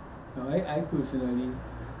 Now I personally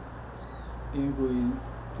ain't going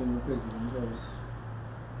to no president's house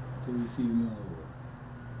to receive no award.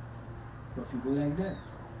 But people like that.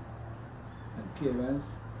 And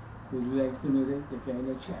parents would like to know that they kind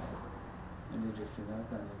of child. And they dress it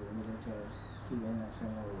up and they go with the child to get a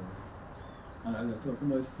national award. And I'm talking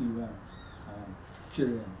about Steelpan and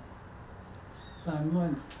children. Pan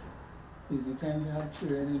month is the time to have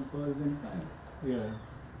children involved in Pan. Yeah.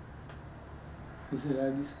 You should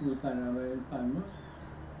have the school panorama in Pan month.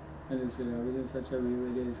 And you should have it in such a way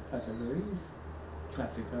where there's categories.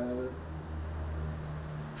 Classical,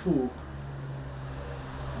 folk,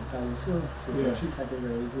 and calypso. So there are 3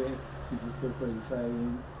 categories where people could qualify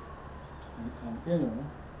in. And you know,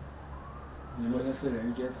 not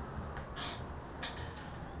necessarily just.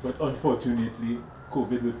 But unfortunately,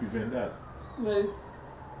 COVID will prevent that. Well,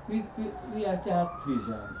 we have to have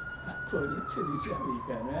vision, according to the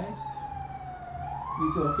Jamaican, right?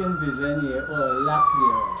 We're talking vision here, or lack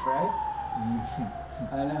thereof, right?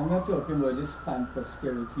 And I'm not talking about this pan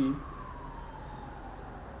prosperity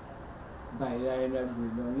byline that's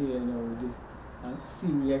going on here, this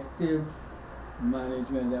selective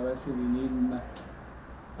management that was we need.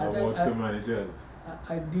 Awards to managers.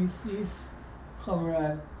 a deceased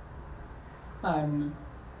comrade and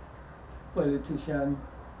politician,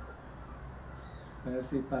 when I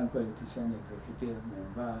say pan politician, executive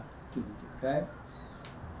member, things, right?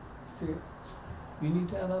 So we need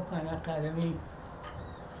to have a pan academy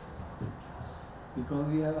because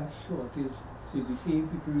we have a shortage. It's the same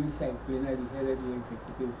people recycling at the head of the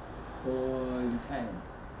executive all the time.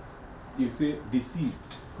 You say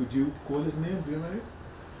deceased. Could you call his name, do you mind?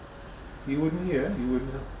 He wouldn't hear, he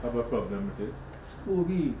wouldn't have a problem with it.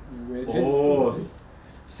 Scooby. Oh,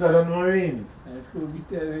 Southern Marines. And Scooby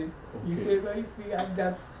tell me, you say, well, if we have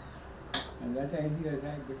that, and that idea is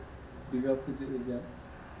like, big up with that.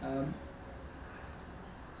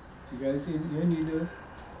 You guys say, you need to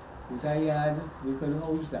put a yard, we can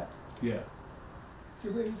house that. Yeah. So,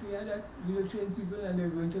 well, if we had that, you will train people and they're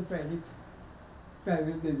going to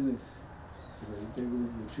private business. So, well, they're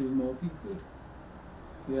going to choose more people.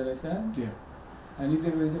 You understand? Yeah. And if they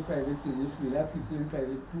go into private business, we'll have people in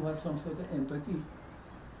private who have some sort of empathy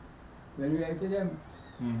when we write to them.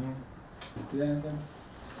 Mm-hmm. You understand?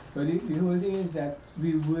 But the whole thing is that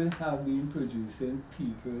we will have been producing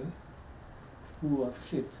people who are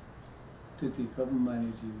fit to take up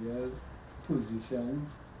managerial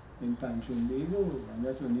positions in Trinbago, and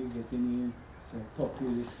not only getting in the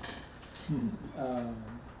populist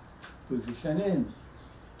positioning.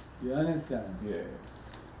 You understand? Yeah.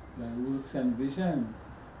 The works and vision.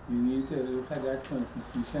 You need to look at that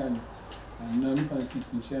constitution and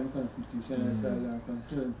non-constitution constitution as far as I'm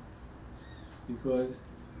concerned. Because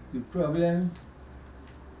the problem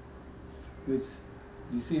with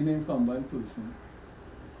the same incumbent person,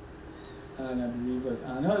 and I believe was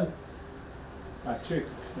Arnold. Patrick.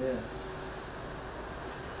 Yeah.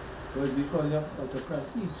 Was because of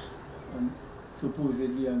autocracy,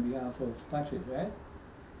 supposedly on behalf of Patrick, right?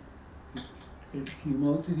 It came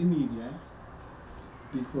out to the media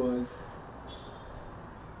because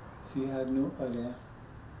she had no other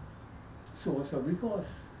source of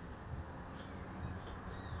recourse.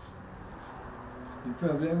 The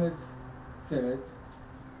problem with Seret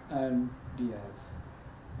and Diaz,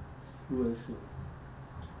 who also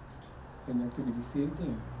turned out to be the same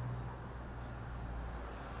thing.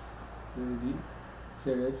 Where the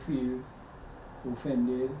Seret feel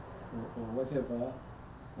offended or whatever,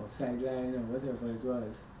 or sideline or whatever it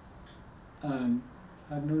was, and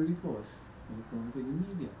had no recourse when it comes to the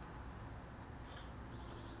media.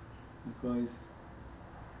 Because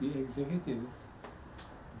the executive,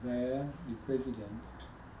 via the president,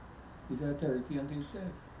 is authority unto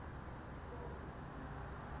itself.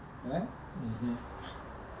 Right? Mm-hmm.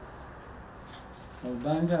 Now,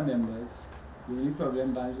 bands are members. The only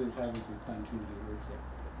problem bands will have is with Trinbago itself.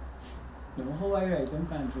 Now, how I write on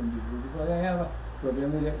Trinbago? Because I have a problem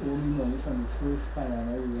with the only money from the first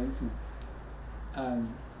Panama we went to.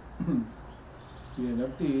 And we ended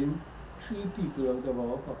up paying 3 people out of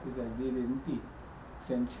our pockets that they didn't pay,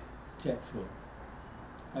 sent checks for.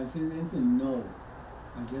 And since then to now,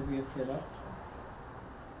 I just get fed up.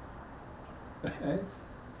 Right?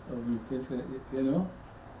 Or we feel for, you know,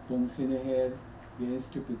 bumps in the head, getting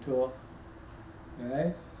stupid talk.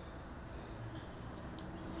 Right?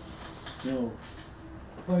 No.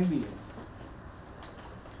 Point being,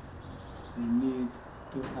 we need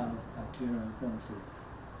to have a general council.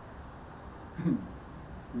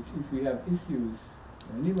 Which if we have issues,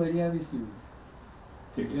 anybody have issues,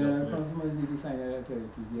 the general council must be the final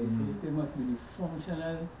authority. The executive must be the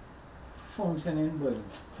functioning body,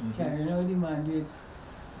 carrying out the mandate,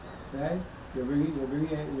 right? You bring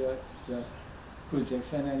your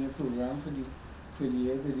projection and your program for the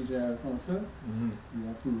year to the general council, you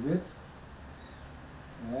approve it,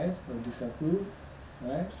 right, or disapprove,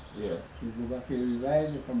 right? Yeah. You go back, you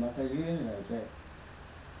revise, you come back again, right.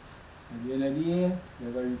 At the end of the year, you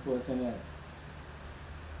have a report on that.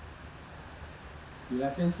 You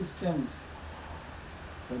lack in systems.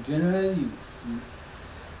 But generally,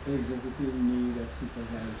 the executive need a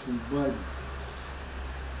supervisory body.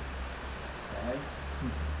 Right?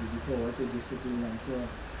 With the power to discipline and so on.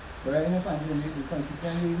 But right now, the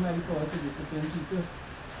constitution even have the power to discipline people.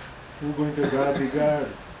 Who's going to guard the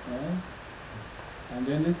guard? Right? And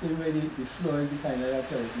then the same way the floor is the final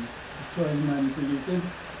authority. The floor is manipulated.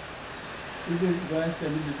 If you go and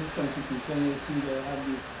study the British Constitution, you see they have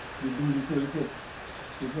the booty politics.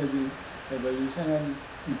 Before the evolution of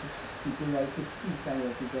the people rights to speak and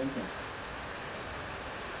represent them.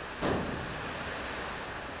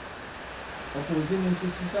 Opposing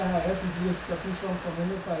interests are higher, people are stopping from coming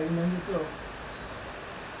to Parliament to talk.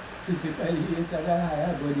 Physically, yes, at a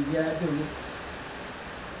higher body, they are to look.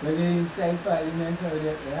 When they're inside Parliament,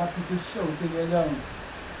 they have people shouting along.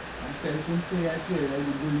 and felt him tear like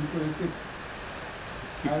the bully pulpit.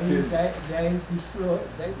 Kicks And in. that is the floor,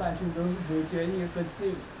 that batting don't go to any you could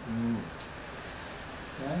see.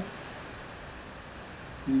 Right?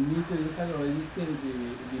 We need to look at all these things, the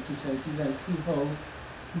deficiencies, and see how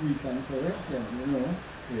we can correct them, you know.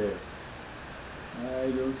 Yeah.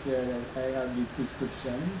 I don't say that I have the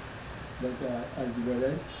prescription, but as the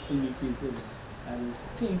brother indicated, I just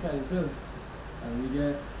think a little. And we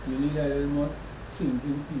need a little more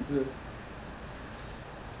thinking people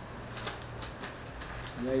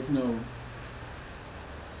right now,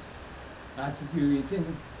 articulating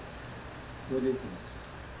what they think.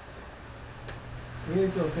 We're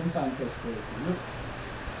talking prosperity. Look,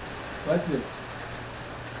 what's this?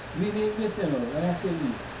 We need this, you know, when I say we,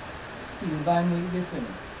 Steelpan need this, you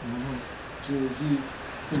know. Jersey,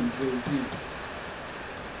 in Jersey,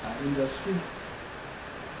 industry.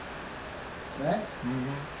 Right?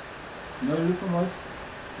 Now look at us,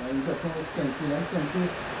 when you talk about stencil,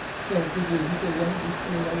 Jersey tell them this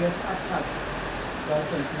thing that you're fat. Because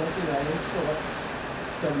stencil say that you're short,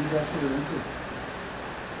 stubby that you're in.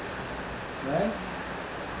 Right?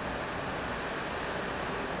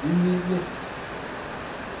 We need this.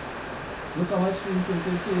 Look how much we can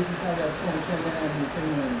take place and have that function and we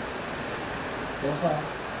can offer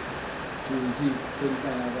Jersey to the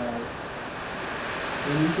Canada.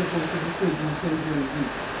 When we're supposed to be producing Jersey.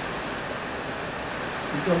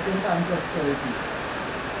 We're talking about prosperity.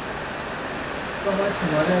 How much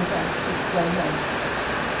mothers and sisters and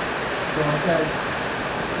daughters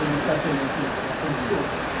in the fraternity and so.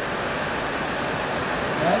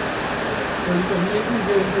 Right? So you can make me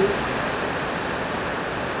Jersey.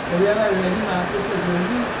 So we have a ready market for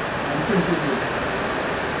Jersey and printed it.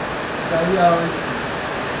 So we always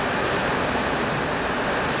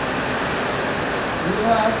we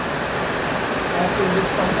have a service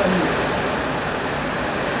company.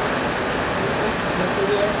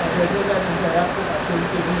 Yesterday I read that interact with a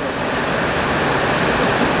printing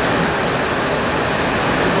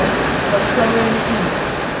but somewhere in peace.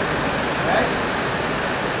 Right?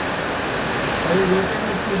 Are you waiting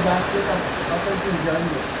to see basket of us in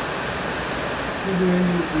January? We're doing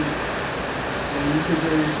the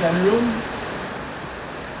refrigeration room.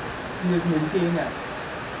 We maintain that.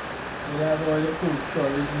 We have all the cold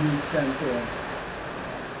storage needs and so on.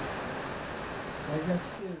 There's a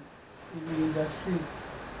skill in the industry.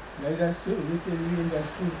 There's a service in the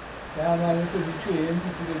industry. There are many to be trained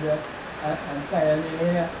people to do and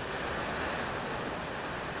pioneer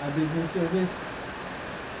a business service.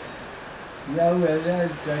 We are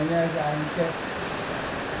welders, joiners, architects,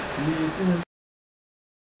 masons,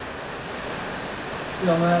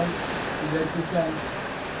 plumbers, electricians.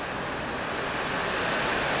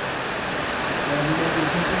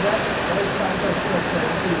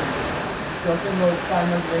 Talking about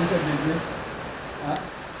farmers going to business,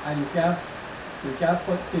 and you can't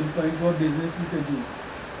pinpoint what business you could do.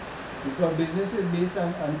 Because business is based on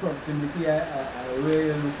proximity and where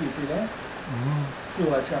you're located,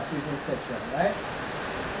 flow of traffic, etc. Right?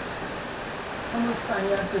 How much time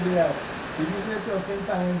you have to be out? If you're talking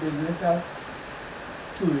time business out,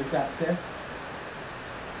 tourist access,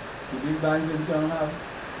 the big bands in town have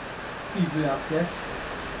people access.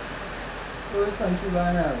 Whole country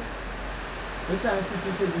by now. The science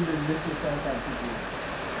city could do business with science city.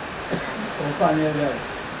 Or panel belts.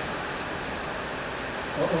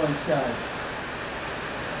 Or own stars.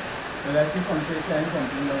 But I see some people trying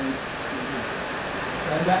something on it.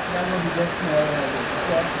 And that will be just small.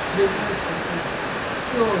 So business is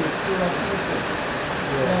slow, it's full of people.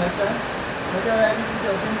 You understand? But you're right, if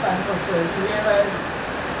you're talking pan prosperity, if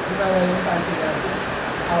I were in fancy dancing,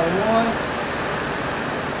 I want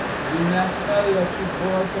the National Electric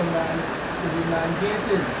Board to be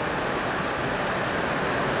mandated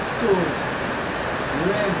to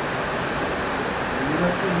rent the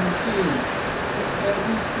electric machine to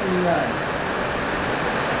every steel line.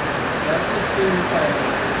 That's the steel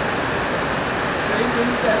requirement. So if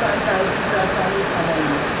you set anti-seat that can be common,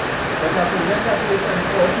 but I prevent a patient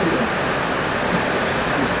for you.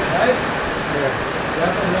 Right? Yeah. You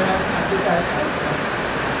have to learn how to snap it and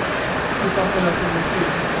pick up electric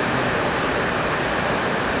machine.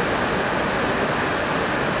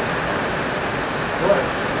 What?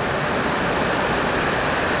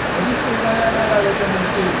 This is why I recommend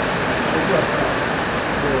to adjust that.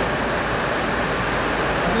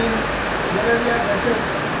 I mean, whatever I said,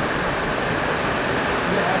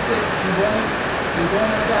 we don't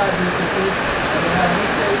have to have this state, and we have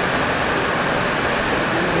this state,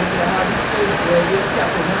 we have this state where we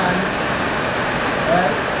cap on hand,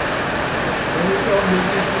 right? When we talk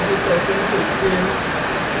business, we talk to sales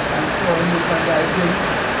and small merchandising.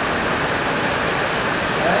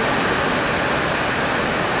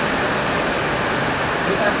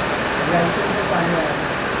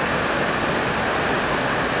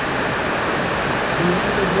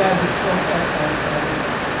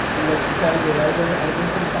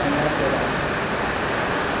 didn't find out that.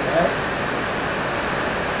 Right?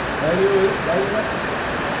 And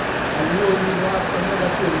you only have some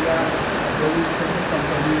other program where we send the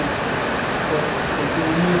company for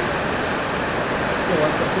doing for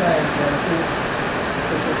supply and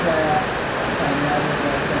to supply final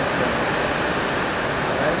transfer.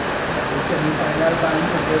 Alright? The semi-final bank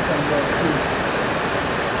progress and the two.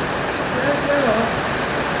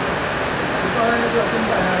 Before I was talking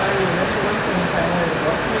about everyone semi-final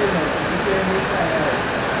was still final.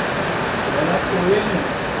 They're not going in.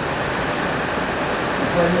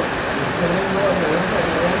 Because it's still more than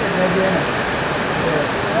again.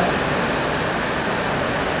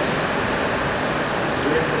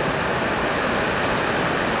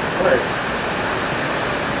 Right.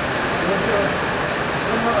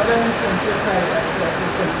 Other instances like that, some kind of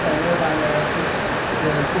things like that. I think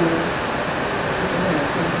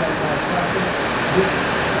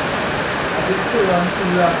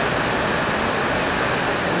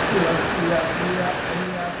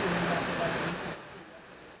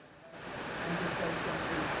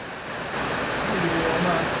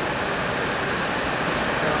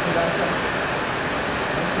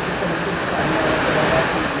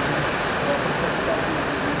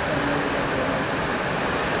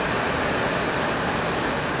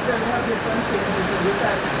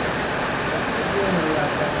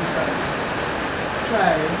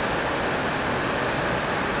try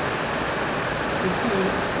to see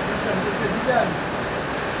if something can be done.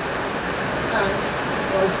 And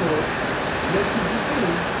also let people see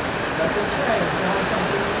that they're trying to have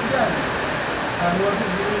something to be done. And what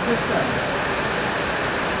is the resistance?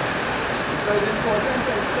 Because it's important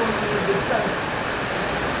to expose the resistance.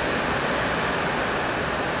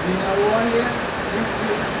 In our 1 year, if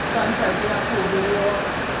you can't try to have COVID war,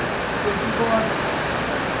 since you go on,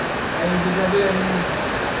 and you do the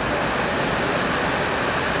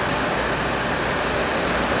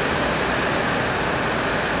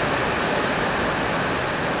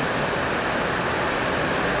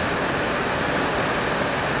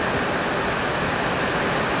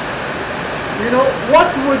You know,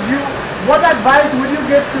 what advice would you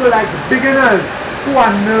give to like beginners who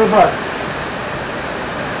are nervous?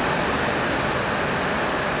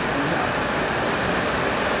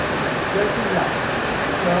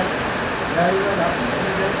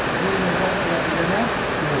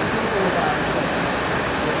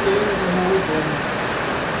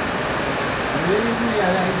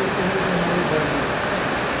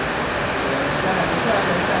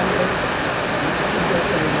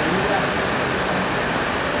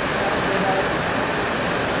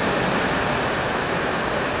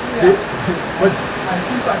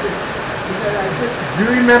 Do you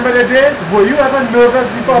remember the days? Were you ever nervous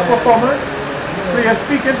before a performance? So you're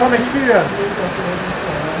speaking from experience.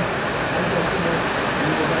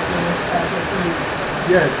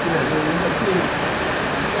 Yes,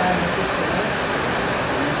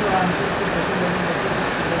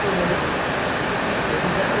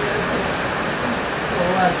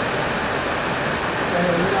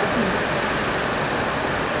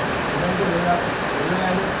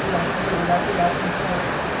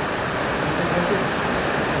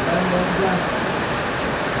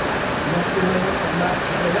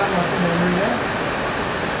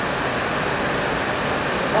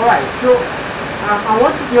 Alright, so I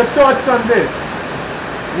want your thoughts on this.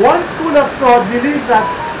 One school of thought believes that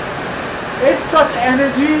if such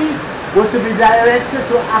energies were to be directed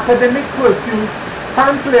to academic pursuits,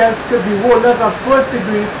 pan players could be holders of first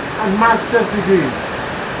degrees and master's degrees.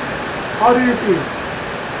 How do you feel?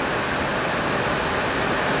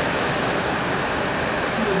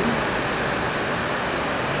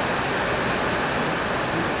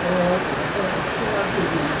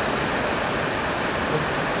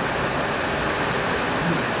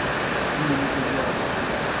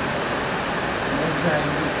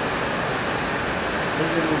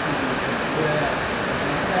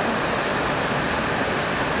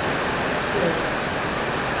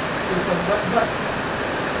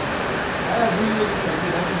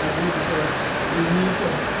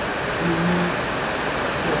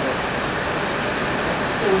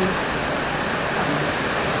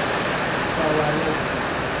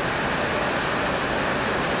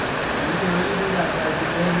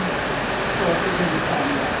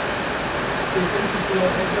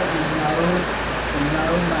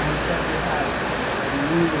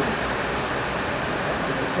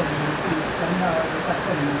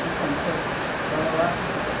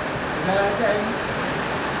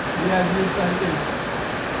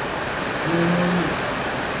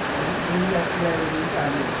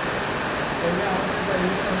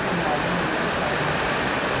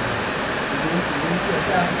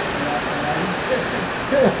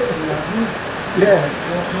 Yeah.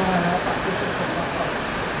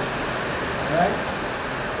 Right?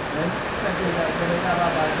 Then second I can have a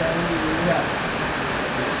bazaar in India.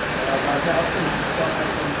 A bazaar is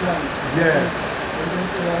from Yeah. and then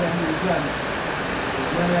say I am Indian.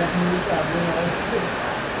 When I do it, I bring all the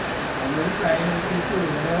and then sign it too,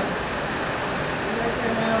 you know. And I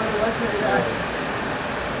can what's that?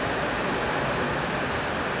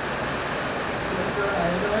 So I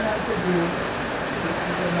don't have to do this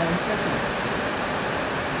is a 9 seconds.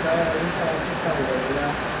 So I always have to follow,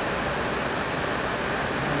 yeah.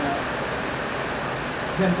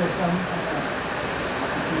 Then there's some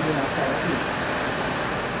attitude in our therapy.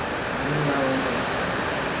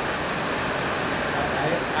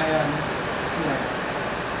 I am,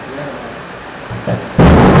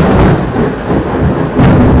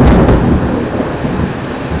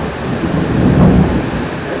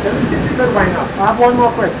 Let me see if you can wind up. I have one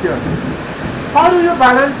more question. How do you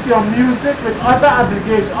balance your music with other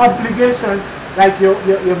obligations like your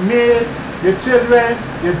maid, your children,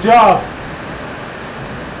 your job?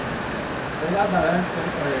 When I balance them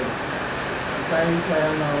already, if I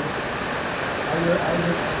retire now, I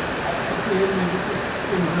create music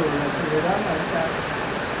things over and so without myself,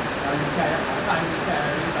 I can't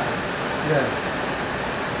retire anybody. Yeah.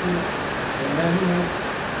 See, and then you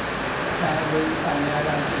kind of really find out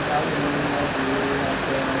and think out and you know what to do and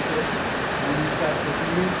so on and so on. And you start to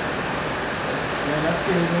do it. You're not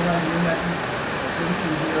saving on you nothing. I think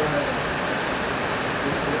you're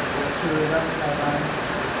children have band.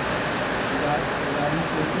 That need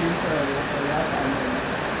to place for that and then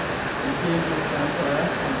you came to some for us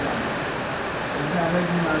and done. You can't make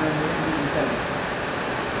the man and make me tell you.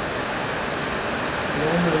 You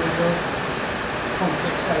don't know the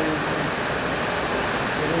complex arrangement.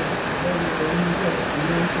 Then you get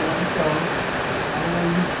one song and then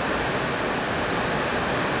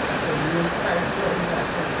you use 5 songs, that's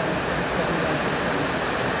a song, 10 songs, that's a song.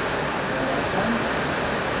 You understand?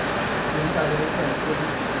 Think I will say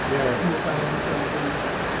Yeah.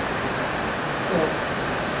 So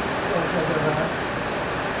whatever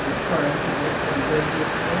is current to get from this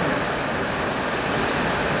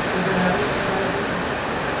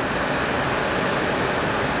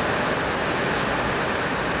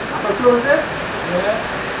I'll close this? Yeah.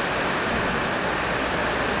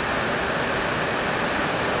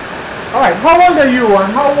 Alright, how old are you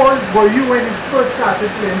and how old were you when you first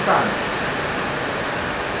started playing pan?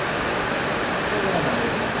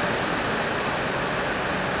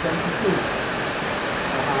 72.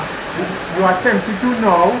 You are 72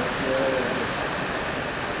 now.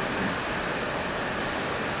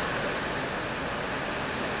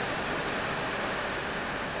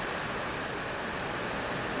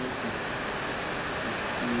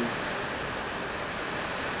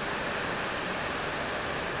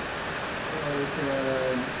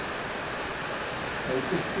 It's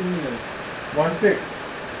 16 years. 1-6.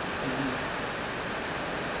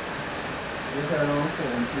 It's around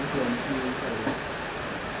 70.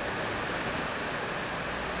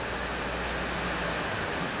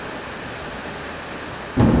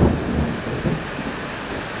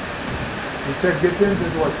 Richard Gittins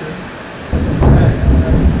is watching.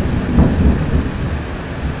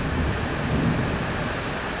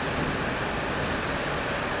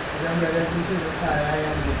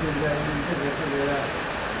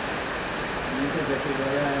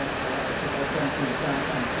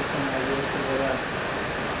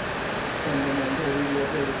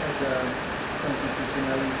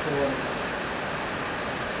 Constitutional reform.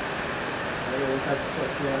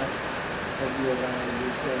 Structure of the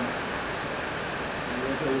organization. And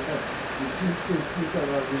also look at the two pursuit of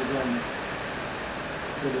our vision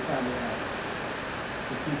to the family house.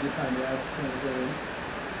 To keep the family house going.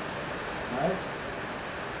 Right?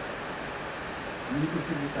 You need to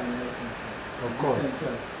keep the family house going. Of course.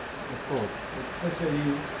 Essential. Of course.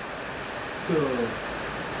 Especially to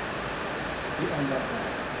the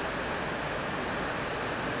underclass.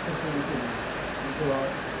 Especially to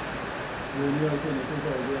because when you are 22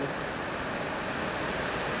 years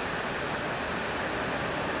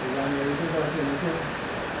when you are 22,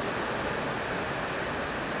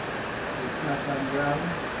 you snatch and grab,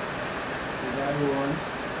 is all you want,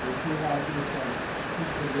 you still have this and put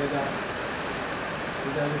together.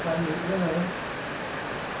 Is that the family, you know?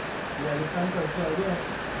 You understand culture there?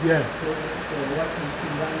 Yeah. So what is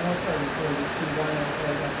Steelpan also, we call the Steelpan also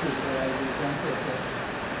as a socialization process.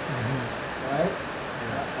 Right?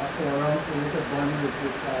 So around so with a bond with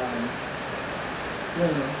you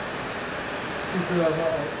know, people of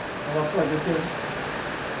a positive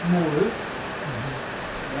mood,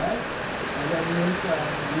 right? that means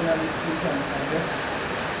we have this Steelpan, I guess.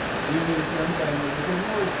 We use one time everything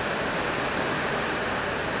knows.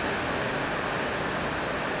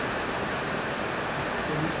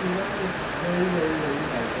 So the Steelpan is very, very, very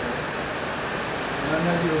vital. And I'm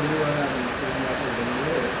not the only one I've been saying that over the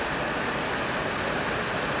years.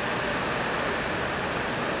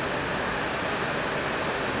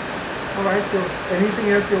 Alright, so anything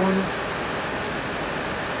else you want to?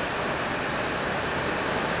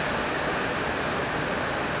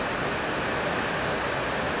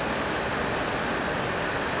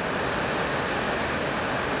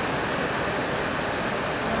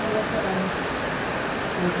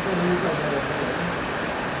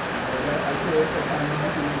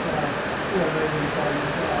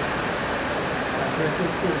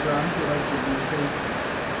 Aggressive program to help producers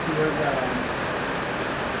towards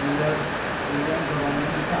leaders,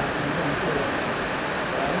 government departments and so on.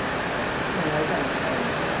 Right? And I can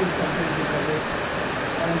put something together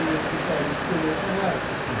and we call this creation life.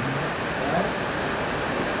 Right?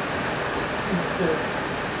 It speaks to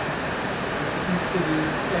the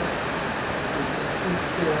respect, it speaks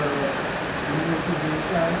to the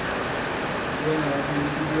motivation, the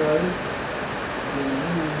individuals,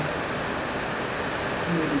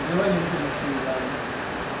 who will be joining to the Steelpan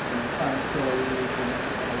and find stories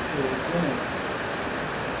and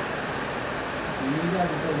we need that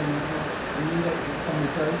because we need that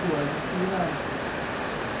commitment towards the Steelpan.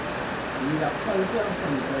 We need that culture of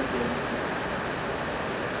commitment towards the Steelpan.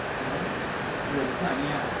 We're the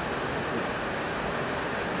pioneer, which is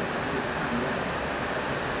pioneer.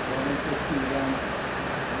 When we say Steelpan,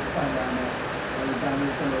 it's pioneer. When we come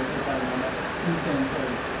to the pioneer,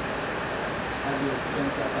 essentially. At the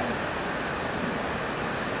expense of time.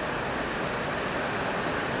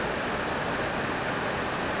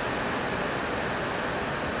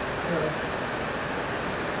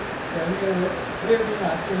 Tell me, what have you been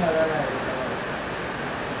asking other guys about?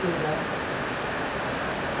 Say that.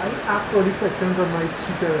 I asked all the questions on my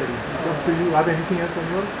sheet already. Do you have anything else on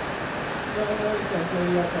yours? No,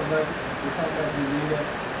 essentially I covered the fact that we need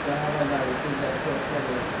to have a narrative that talks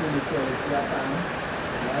about inequality at time.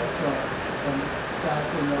 Right? From start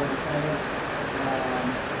to know the kind of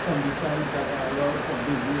conditions that allow for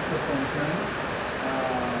business to function,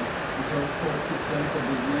 the support system for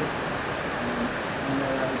business,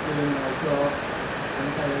 and doing our job, and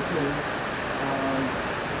entitled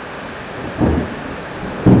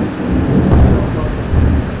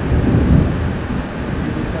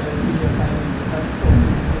inequality of finding different sporting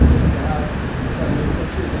disciplines you have, some for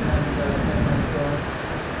training and development and so on,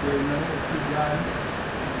 the Steelpan.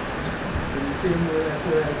 In the same way as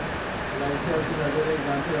like sort of another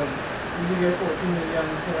example of you get 40 million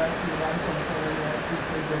for a Steelpan function and you actually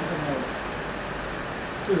say don't come out.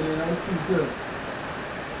 Turning out people.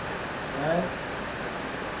 Right?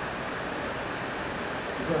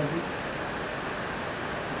 Because the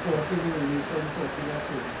forces in the nation, forces are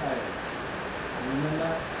certified. And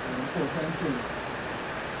remember an important thing.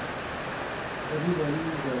 Everybody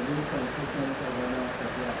is a real constituent of one of the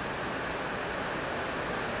class.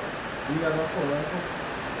 We have a forum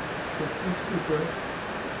to teach people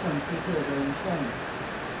conflict resolution,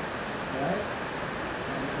 right?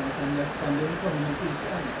 And understanding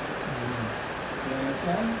communication. You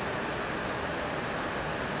understand?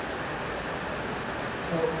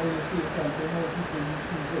 How you say something, how people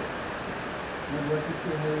receive it. Not what you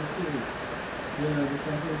say, how you say it. You know, there's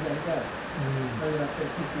something like that. How you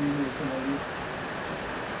affect people emotionally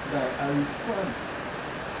by a response.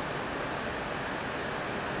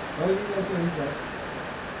 All you get is that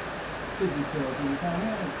could be taught in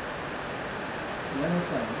Thailand. You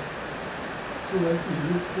understand? Towards the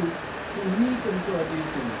youth who need to be taught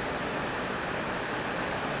these things.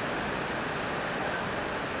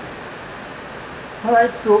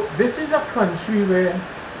 Alright, so this is a country where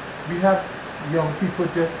we have young people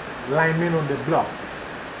just lining on the block.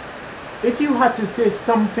 If you had to say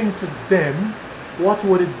something to them, what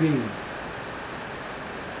would it be?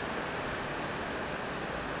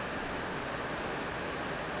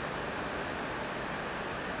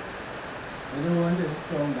 I don't want to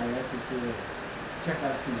sound biased to say, check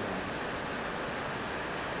us Steelpan.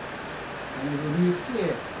 And when you say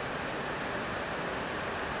it,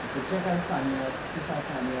 if you check out Pania,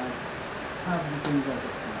 have the things that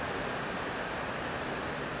you can.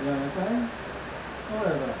 You understand?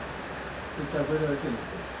 However, it's a good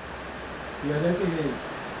alternative. The other thing is,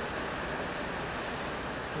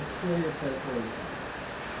 explore yourself all the time.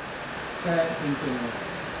 Try thinking of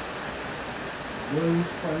it. Don't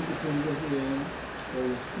respond to things that you're hearing or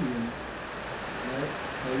you're seeing, right?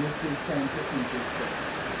 Or you're still trying to introspect.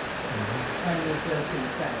 Find yourself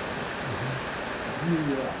inside. who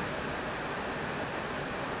you are.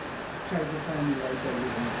 Try to find the light of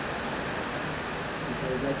witness.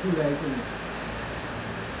 Because there are two lights in it.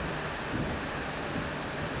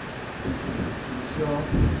 So,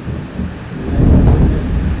 the light of witness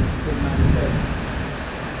could manifest.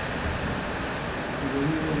 You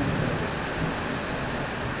don't even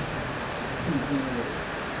thinking of it.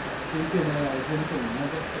 Internalizing things, not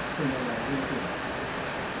just externalizing things.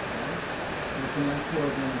 Right? Looking at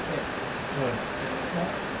cause and effect. Right. You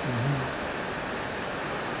understand?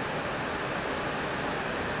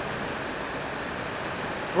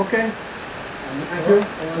 Okay, And thank you.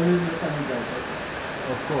 always look on the brighter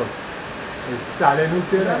side. Of course. Is Stalin who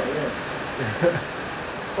said that? Yeah.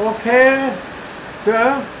 Okay,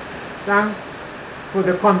 sir. Thanks for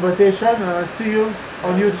the conversation. I'll see you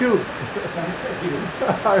on YouTube. Thanks for you.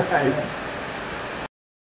 All right.